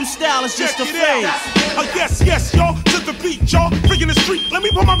lyrical style is just a phase? Yes, y'all, to the beat, y'all. Freaking the street. Let me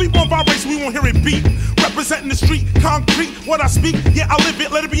put my beat on vibration, we won't hear it beat. Representing the street, concrete, what I speak, yeah, I live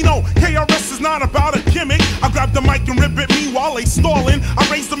it, let it be known. KRS is not about a gimmick. I grab the mic and rip it, meanwhile they stalling. I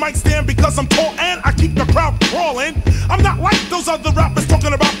raise the mic stand because I'm tall and I keep the crowd crawling. I'm not like those other rappers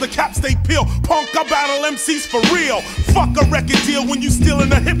talking about the caps they peel. Punk, I battle MCs for real. Fuck a record deal when you stealing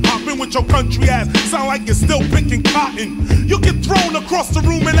the hip-hopping with your country ass. Sound like you're still picking cotton. You get thrown across the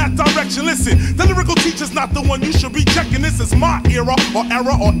room in that direction. Listen, the lyrical teacher's not the one you should be checking. This is my era, or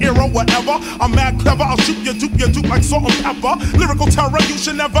era, whatever. I'm mad clever, I'll shoot you dupe like salt and pepper. Lyrical terror, you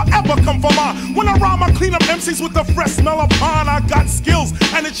should never ever come for mine. When I rhyme, I clean up MCs with the fresh smell of pine. I got skills,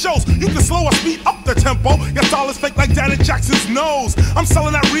 and it shows. You can slow or speed up the tempo. Your style is fake like Janet Jackson's nose. I'm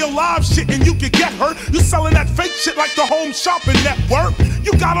selling that real live shit, and you can get hurt. You selling that fake shit like the Home Shopping Network.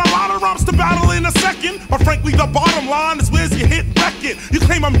 You got a lot of rhymes to battle in a second, but frankly, the bottom line is where's your hit record? You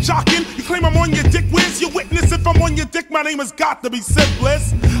claim I'm jocking, you claim I'm on your dick. Where's your witness? If I'm on your dick, my name has got to be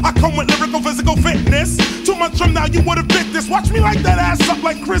Simplest. I come with lyrical, physical fitness. 2 months from now, you would've bit this. Watch me light that ass up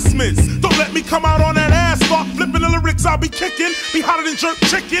like Christmas. Don't let me come out on that ass. Start flipping the lyrics, I'll be kicking. Be hotter than jerk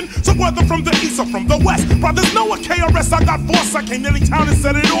chicken. So whether from the east or from the west, brothers know what KRS I got force. I came to the town and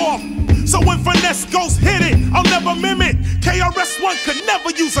set it off. So when Finesse goes hit it, I'll never mimic. KRS-One could never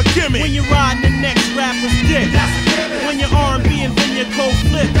use a gimmick. When you're riding the next rapper's dick, when you're R&B and then you cold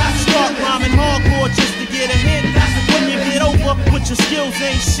flip, start rhyming hardcore just to get a hit. When you get over, but your skills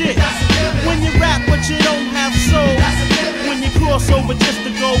ain't shit. When you rap but you don't have soul. When you cross over just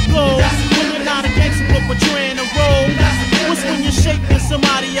to go. When you're not a gangster but portraying a role. What's when you're shaping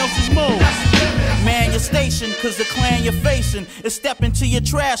somebody else's mold? Man, your station, cause the clan you're facing is stepping to your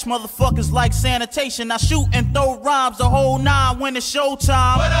trash, motherfuckers like sanitation. I shoot and throw rhymes the whole 9 when it's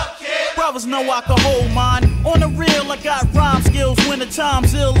showtime. What up, kid? Brothers know I can hold mine. On the real, I got rhyme skills. When the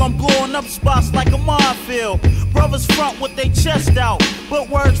time's ill, I'm blowing up spots like a minefield. Brothers front with they chest out, but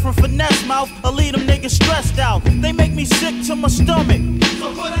words from Finesse mouth, I leave them niggas stressed out. They make me sick to my stomach.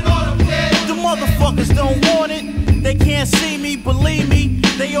 So put it on them, kid. The motherfuckers don't want it. They can't see me, believe me.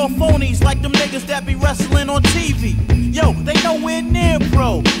 They all phonies like them niggas that be wrestling on TV. Yo, they nowhere near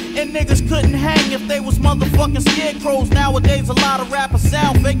pro. And niggas couldn't hang if they was motherfucking scarecrows. Nowadays a lot of rappers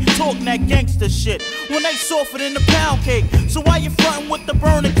sound fake, talking that gangster shit when they softer than the pound cake. So why you frontin' with the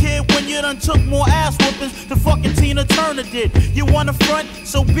burner kid when you done took more ass whoopings than fucking Tina Turner did? You wanna front?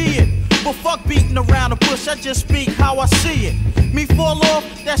 So be it. But fuck beating around the bush, I just speak how I see it. Me fall off,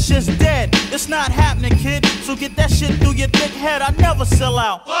 that shit's dead. It's not happening, kid. So get that shit through your thick head. I never sell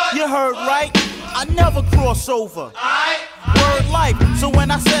out. What? You heard right? I never cross over. Word life. So when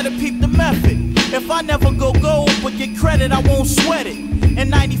I said it, peep the method. If I never go gold but get credit, I won't sweat it. In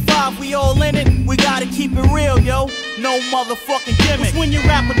 95, we all in it. We gotta keep it real, yo. No motherfucking gimmick. It's when your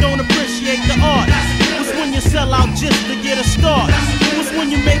rapper don't appreciate the art. It's when you sell out just to get a start. It's when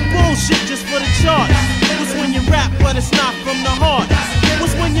you make bullshit just for the charts. It's when you rap but it's not from the heart.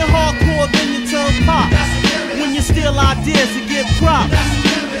 It's when you're hardcore then you turn pop. When you steal ideas to get props.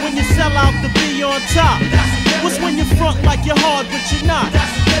 When you sell out to be on top. What's when you front like you're hard but you're not.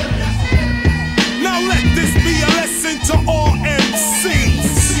 Now let this be a lesson to all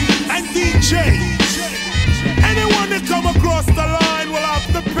MCs and DJs. Anyone that come across the line will have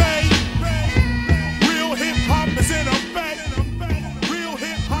to pay. Real hip hop is in effect. Real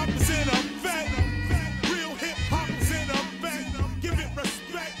hip hop is in effect. Real hip hop is in effect. Give it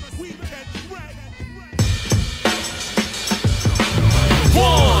respect. We can wreck.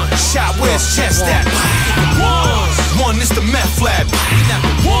 One shot, where's chest at? One is the Methlab.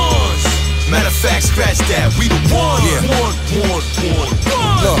 Matter of fact, scratch that. We the one.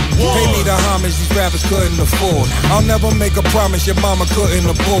 Look, pay me the homage these rappers couldn't afford. I'll never make a promise your mama couldn't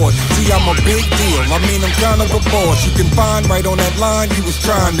afford. See, I'm a big deal. I mean, I'm kind of a boss. You can find right on that line you was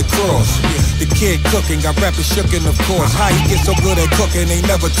trying to cross. The kid cooking, got rappers shookin', of course. How he get so good at cooking, they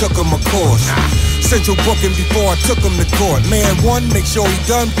never took him a course. Central booking before I took him to court. Man, one, make sure he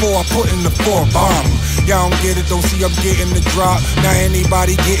done for I put in the 4 bomb. Y'all don't get it, don't see I'm getting the drop. Now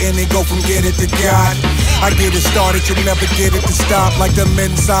anybody getting it, go from get it to God. I get it started, you'll never get it to stop. Like them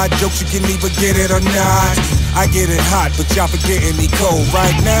inside jokes, you can either get it or not. I get it hot, but y'all forgetting me cold.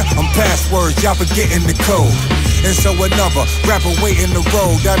 Right now, I'm past words, y'all forgetting the code. And so another rapper waiting the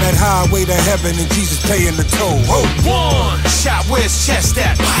road down that highway to heaven and Jesus paying the toll. One shot, where's chest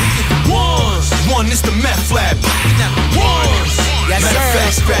at? One is the Methlab. Matter of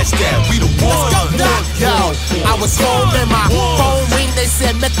fact, scratch that, we the one. Yo, I was home and my phone ring, they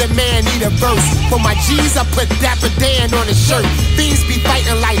said Method Man need a verse. For my G's, I put Dapper Dan on the shirt. Things be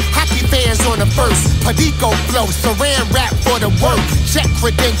fighting like hockey fans on the first. Padico flow, Saran rap for the work. Check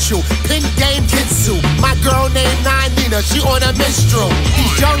credential, pin game Kitsu. My girl named Nina, she on a minstrel.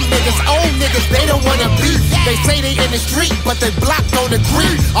 These young niggas, old niggas, they don't wanna beef. They say they in the street, but they block don't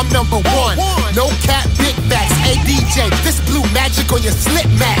agree. I'm number one, no cap, big facts. Hey DJ, this blue magic on your slip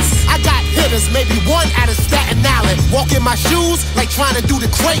mask. I got hitters, maybe one out of Staten Island. Walk in my shoes like trying to do the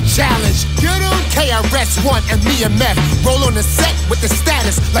crate challenge. Get em? KRS-One and me and Meth. Roll on the set with the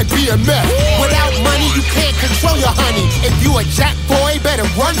status like BMF. Without money, you can't control your honey. If you a jack boy, better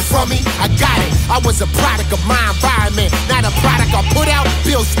run from me. I got it. I was a product of my environment, not a product I put out.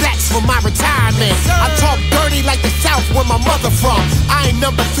 Build stacks for my retirement. I talk dirty like the South where my mother from. I ain't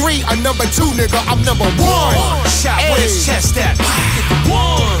number 3 or number 2, nigga. I'm number 1. Shot where his chest at.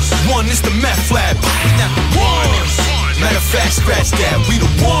 One is the Methlab. Matter of fact, scratch that, we the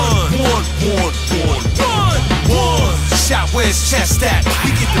one. Shot where his chest at.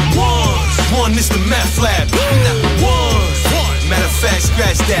 We get the ones. One is the Methlab. Matter of fact,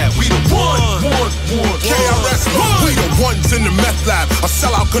 scratch that, we the one. KRS-One, we the ones in the meth lab. A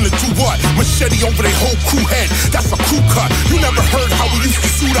sellout gonna do what? Machete over their whole crew head. That's a crew cut. You never heard how we used to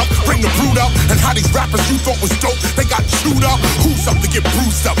suit up, bring the brood up, and how these rappers you thought was dope, they got chewed up. Who's up to get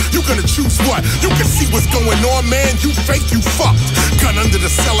bruised up? You gonna choose what? You can see what's going on, man. You fake, you fucked. Gun under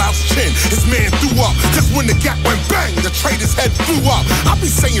the sellout's chin. His man threw up. Cause when the gap went bang, the traitor's head flew up. I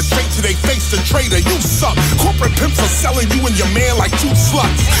be saying straight to they face, the traitor, you suck. Corporate pimps are selling you and your man like 2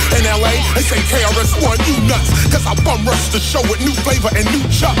 sluts. In LA, they say KRS-One, you nuts. Cause I bum rush the show with new flavor and new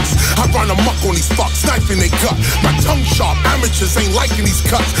chucks. I run amok on these fucks, knife in they gut. My tongue sharp, amateurs ain't liking these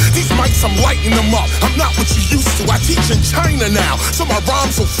cuts. These mics, I'm lighting them up. I'm not what you used to. I teach in China now, so my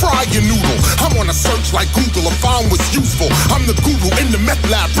rhymes will fry your noodle. I'm on a search like Google if I was useful. I'm the guru in the meth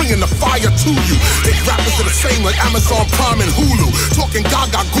lab, bringing the fire to you. These rappers are the same like Amazon Prime and Hulu. Talking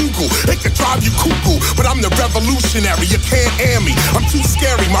Gaga Google, it can drive you cuckoo. But I'm the revolutionary, you can't air me. I'm too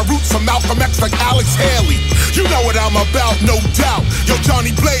scary, my roots are Malcolm X like Alex Haley. You know what I'm about, no doubt. Yo,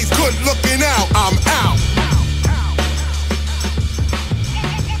 Johnny Blaze, good looking out, I'm out.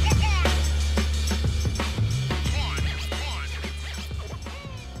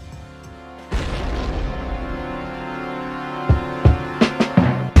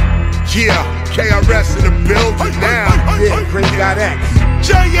 Yeah, KRS in the building now. Yeah, Great God X.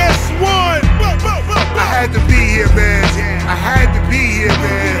 JS1! I had to be here, man. I had to be here,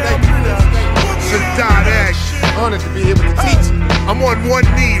 man. Sadat X. Honored to be here with the Teacha. I'm on one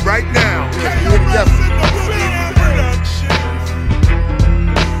knee right now. Here together.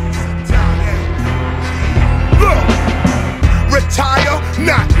 Look! Retire?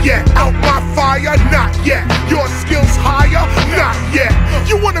 Not yet. Out my fire? Not yet. Your skills higher? Not yet.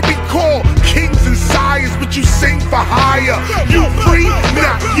 You wanna be called kings and sires, but you sing for hire. You free?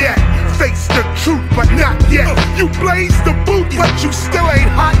 Not yet. Face the truth, but not yet. You blaze the boot, but you still ain't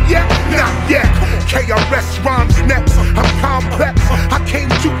hot yet. Not yet. KRS rhymes next. I'm complex. I came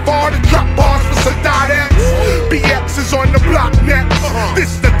too far to drop bars for Sadat X. BX is on the block next.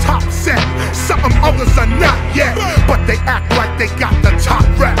 This the top set. Something others are not yet, but they act like they got the top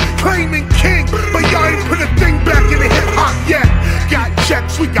rap. Claiming king, but y'all ain't put a thing back in the hip hop yet. Got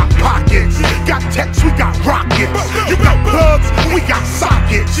checks, we got pockets. Got texts, we got rockets. You got plugs, we got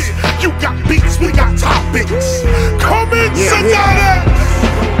sockets. You got beats, we got topics. Come in, Sadat X.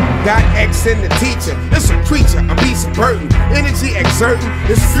 Got X in the Teacha, it's a creature, a beast of burden. Energy exerting,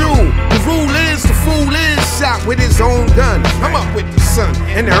 it's fuel. The rule is, the fool is shot with his own gun. I'm up with the sun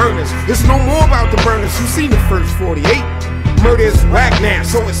and the earnest. It's no more about the burners, you seen the first 48. Murder is whack now,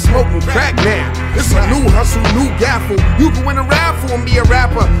 so it's smoking crack now. It's a new hustle, new gaffle. You can win a raffle and be a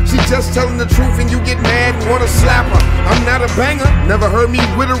rapper. She just telling the truth and you get mad and wanna slap her. I'm not a banger, never heard me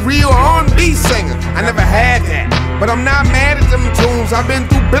with a real R&B singer. I never had that, but I'm not mad at them tunes. I've been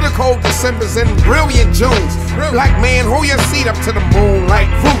through bitter cold Decembers and brilliant Junes. Black man, hold your seat up to the moon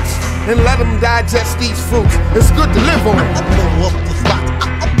like roots and let them digest these fruits. It's good to live on. I blow up the spot,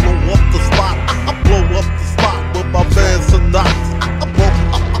 I blow up the spot, I blow up the spot with my man Sadat. I blow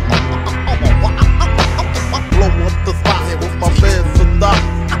up the spot with my man Sadat.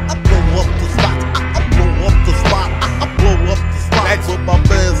 I blow up the spot, I blow up the spot, I blow up the spot with my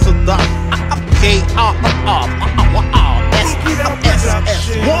man Sadat.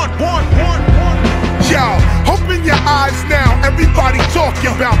 Yo, open your eyes now. Everybody talking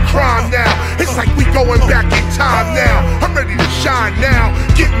about crime now. It's like we going back in time now. I'm ready to shine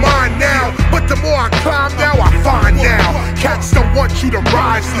now, get mine now. But the more I climb now, I find now. Cats don't want you to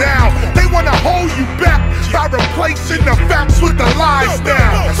rise now. They wanna hold you back by replacing the facts with the lies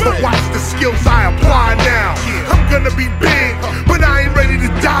now. So watch the skills I apply now. I'm gonna be big, but I ain't ready to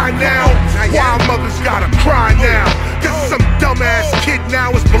die now. Why mothers gotta cry now? Cause some dumbass kid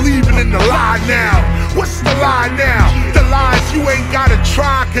now is believing in the lie now. What's the lie now? The lies you ain't gotta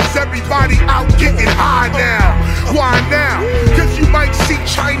try, cause everybody out getting high now. Why now? Cause you might see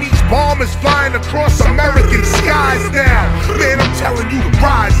Chinese bombers flying across American skies now. Man, I'm telling you to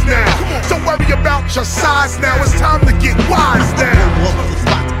rise now. Don't worry about your size now, it's time to get wise now.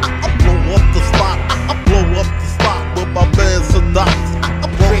 I blow up the spot, I blow up the spot with my man Sadat. I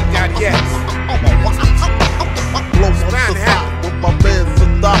blow up the spot with my man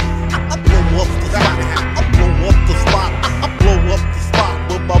Sadat. I blow up the spot, I blow up the spot, I blow up the spot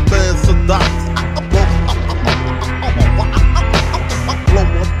with my man Sadat. I blow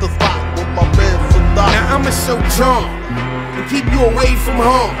up the spot with my man Sadat. Now I'ma show charm and keep you away from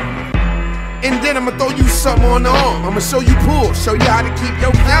harm. And then I'ma throw you something on the arm. I'ma show you pull, show you how to keep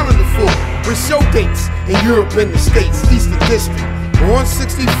your calendar full. With show dates in Europe and the States, Eastern District. On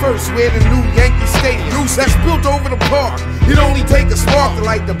 61st, where the new Yankee Stadium that's built over the park. It only take a spark to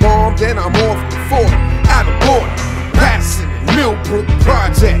light the bomb, then I'm off the fort, out of border, passing Millbrook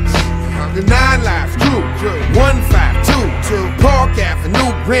Projects. The 9 Live Crew, 152, Park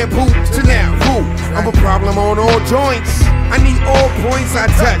Avenue, Grand Poop to now Who? I'm a problem on all joints. I need all points I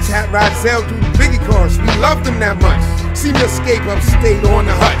touch. Had Rahzel through the biggie cars, we love them that much. See me escape upstate on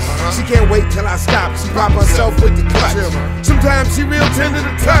the hutch. She can't wait till I stop, she pop herself with the clutch. Sometimes she real tender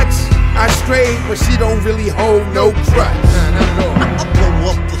to touch. I stray, but she don't really hold no crutch. I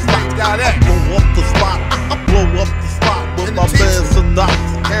blow up the spot, I blow up the spot, I blow up the spot with my man Sadat.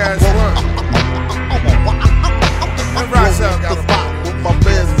 KRS-One. I blow up the spot with my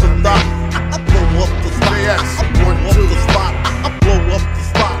man Sadat. I blow up the spot, I blow up the spot, I blow up the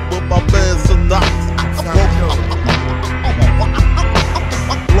spot with my man Sadat. I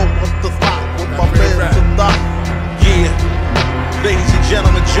blow up the spot with my man Sadat. Yeah, ladies and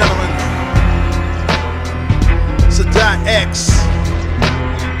gentlemen, Sadat X.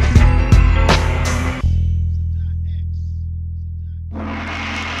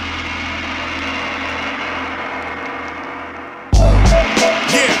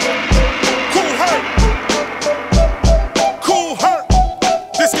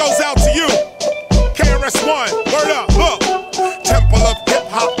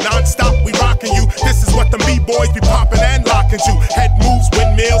 Head moves,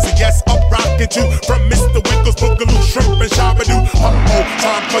 windmills, and yes, up rockin' you. From Mr. Wiggles, Boogaloo, Shrimp, and Shabadoo. Uh-oh,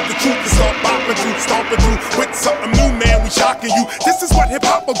 time for the truth to start bopping through, stomping through. With something new, man, we shocking you. This is what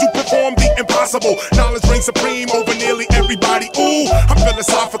hip-hop will do, perform the impossible. Knowledge reigns supreme over nearly everybody. Ooh, I'm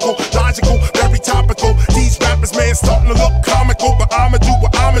philosophical, logical, very topical. These rappers, man, starting to look comical. But I'ma do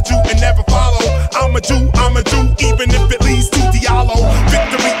what I'ma do and never follow. I'ma do, even if it leads to Diallo.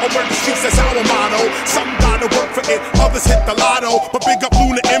 Victory over the streets, that's our motto. Some gotta work for it, others hit the lotto. But big up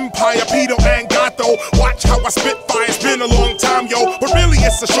Lunar Empire, Peter and Gato. Watch how I spit fire, it's been a long time, yo. But really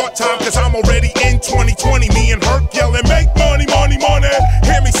it's a short time, cause I'm already in 2020. Me and Herc yelling, make money, money, money.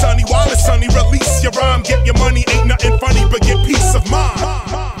 Hear me, sonny, while it's sunny, release your rhyme. Get your money, ain't nothing funny, but get peace of mind.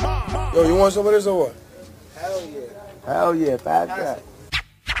 Yo, you want some of this or what? Hell yeah. Hell yeah, bad guy.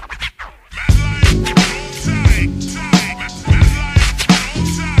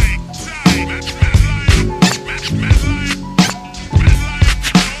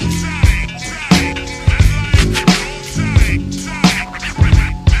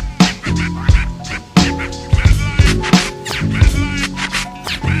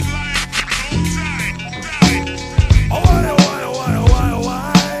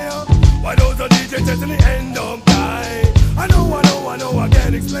 To the end of time. I know, I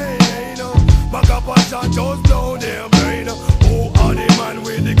can't explain. Back up a shot, just blow their brain. Who are the man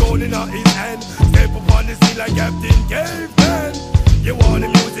with the gun in his hand? Step up on the scene like Captain Caveman. You want the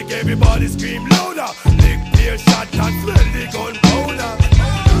music, everybody scream louder. Lick their shot and smell the gunpowder.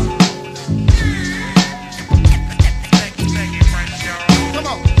 Come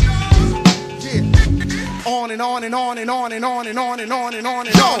on. Yeah. On and on and on and on and on and on and on and on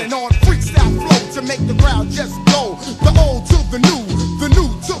and on and on. Freestyle flow to make the crowd just go. The old to the new to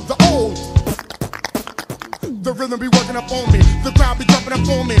the old. The rhythm be working up on me, the crowd be jumping up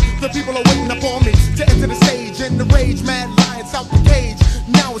on me. The people are waiting up on me to enter the stage. And the rage, mad lions out the cage.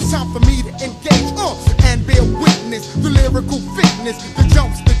 Now it's time for me to engage and bear witness. The lyrical fitness, the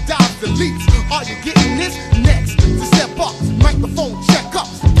jumps, the dives, the leaps. Are you getting this? Next to step up, microphone check up.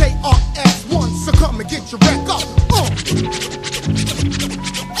 KRS-One, so come and get your wreck up.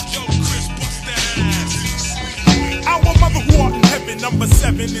 number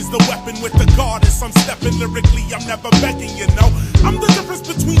 7 is the weapon with the goddess. I'm stepping lyrically, I'm never begging, you know. I'm the difference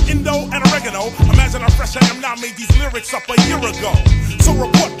between Indo and oregano. Imagine how fresh I am now, made these lyrics up a year ago. So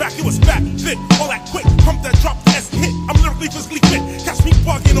report back, it was fat, thick, all that quick. Pump that drop, S hit. I'm lyrically physically fit. Catch me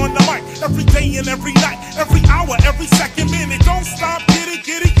bugging on the mic every day and every night, every hour, every second minute. Don't stop, get it,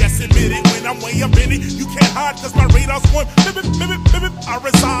 yes, admit it. When I'm way up in it, you can't hide, cause my radar's going bip, bip, bip, bip, bip. I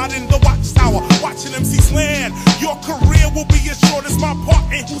reside in the watchtower, watching MCs land. Your career will be as short as my part,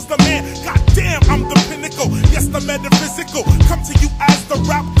 and who's the man? Goddamn, I'm the pinnacle, yes, the metaphysical. Come to you as the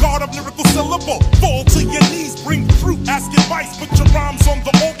rap god of lyrical syllable. Fall to your knees, bring fruit, ask advice. Put your rhymes on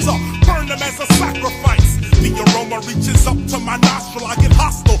the altar, burn them as a sacrifice. The aroma reaches up to my nostril, I get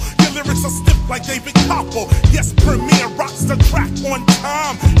hostile. Your lyrics are stiff like David Copper. Yes, Premier rocks the track on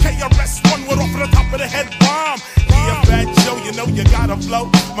time. KRS-One went off at the top of the head bomb. Yeah, Fat Joe, you know you gotta flow.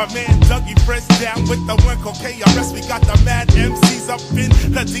 My man Dougie Fresh down with the one called KRS. We got the mad MCs up in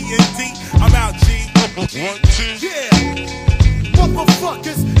the D&D. I'm out, G. 1, 2. Yeah.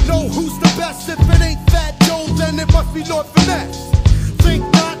 Motherfuckers know who's the best. If it ain't Fat Joe, then it must be Lord Finesse. Think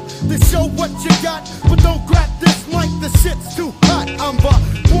not to show what you got, but don't grab this mic, the shit's too hot. I'm a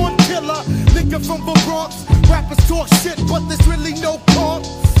born killer, nigga from the Bronx. Rappers talk shit, but there's really no pumps.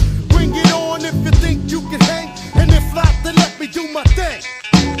 Bring it on if you think you can hang, and if not, then let me do my thing.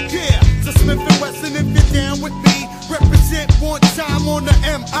 Yeah, so Smiff and Wessun, if you're down with me, represent one time on the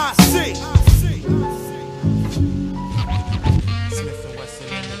MIC.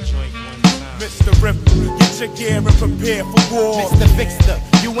 Mr. Ripper, get your gear and prepare for war. Mr. Fixter,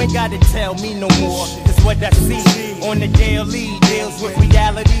 you ain't gotta tell me no more. Cause what I see on the daily deals with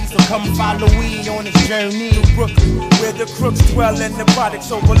reality. So come follow me on this journey to Brooklyn, where the crooks dwell and the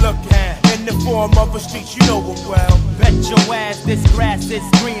products overlooking. In the form of a street, you know it well. Bet your ass this grass is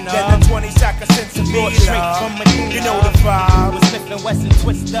greener than the 20 sack of cents of straight from Medina. You know the vibe. With Smiff and Wessun,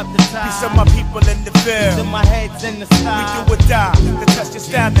 twist up the time. Piece of my people in the field. Piece of my heads in the sky. We do or die to test your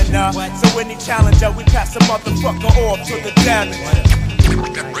stamina. So any challenger, we pass a motherfucker off to the damage.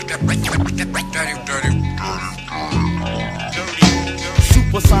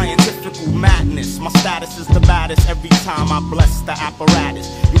 Super scientific madness. My status is the baddest every time I bless the apparatus.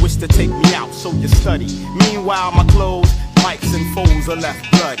 You wish to take me out, so you study. Meanwhile, my clothes, mics and foes are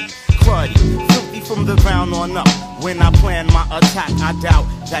left bloody, cruddy, filthy from the ground on up. When I plan my attack, I doubt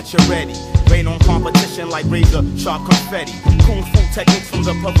that you're ready. Rain on competition like razor sharp confetti. Kung fu techniques from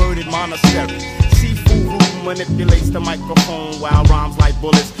the perverted monastery. Seafood room manipulates the microphone while rhymes like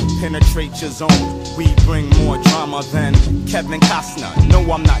bullets penetrate your zone. We bring more drama than Kevin Costner. No,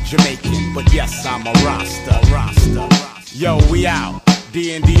 I'm not Jamaican, but yes, I'm a Rasta. Yo, we out.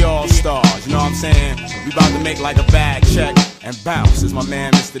 D&D Allstars, you know what I'm saying? We about to make like a bag check and bounce, as my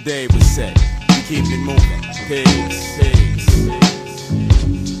man Mr. Dave would say. We keep it moving. Peace.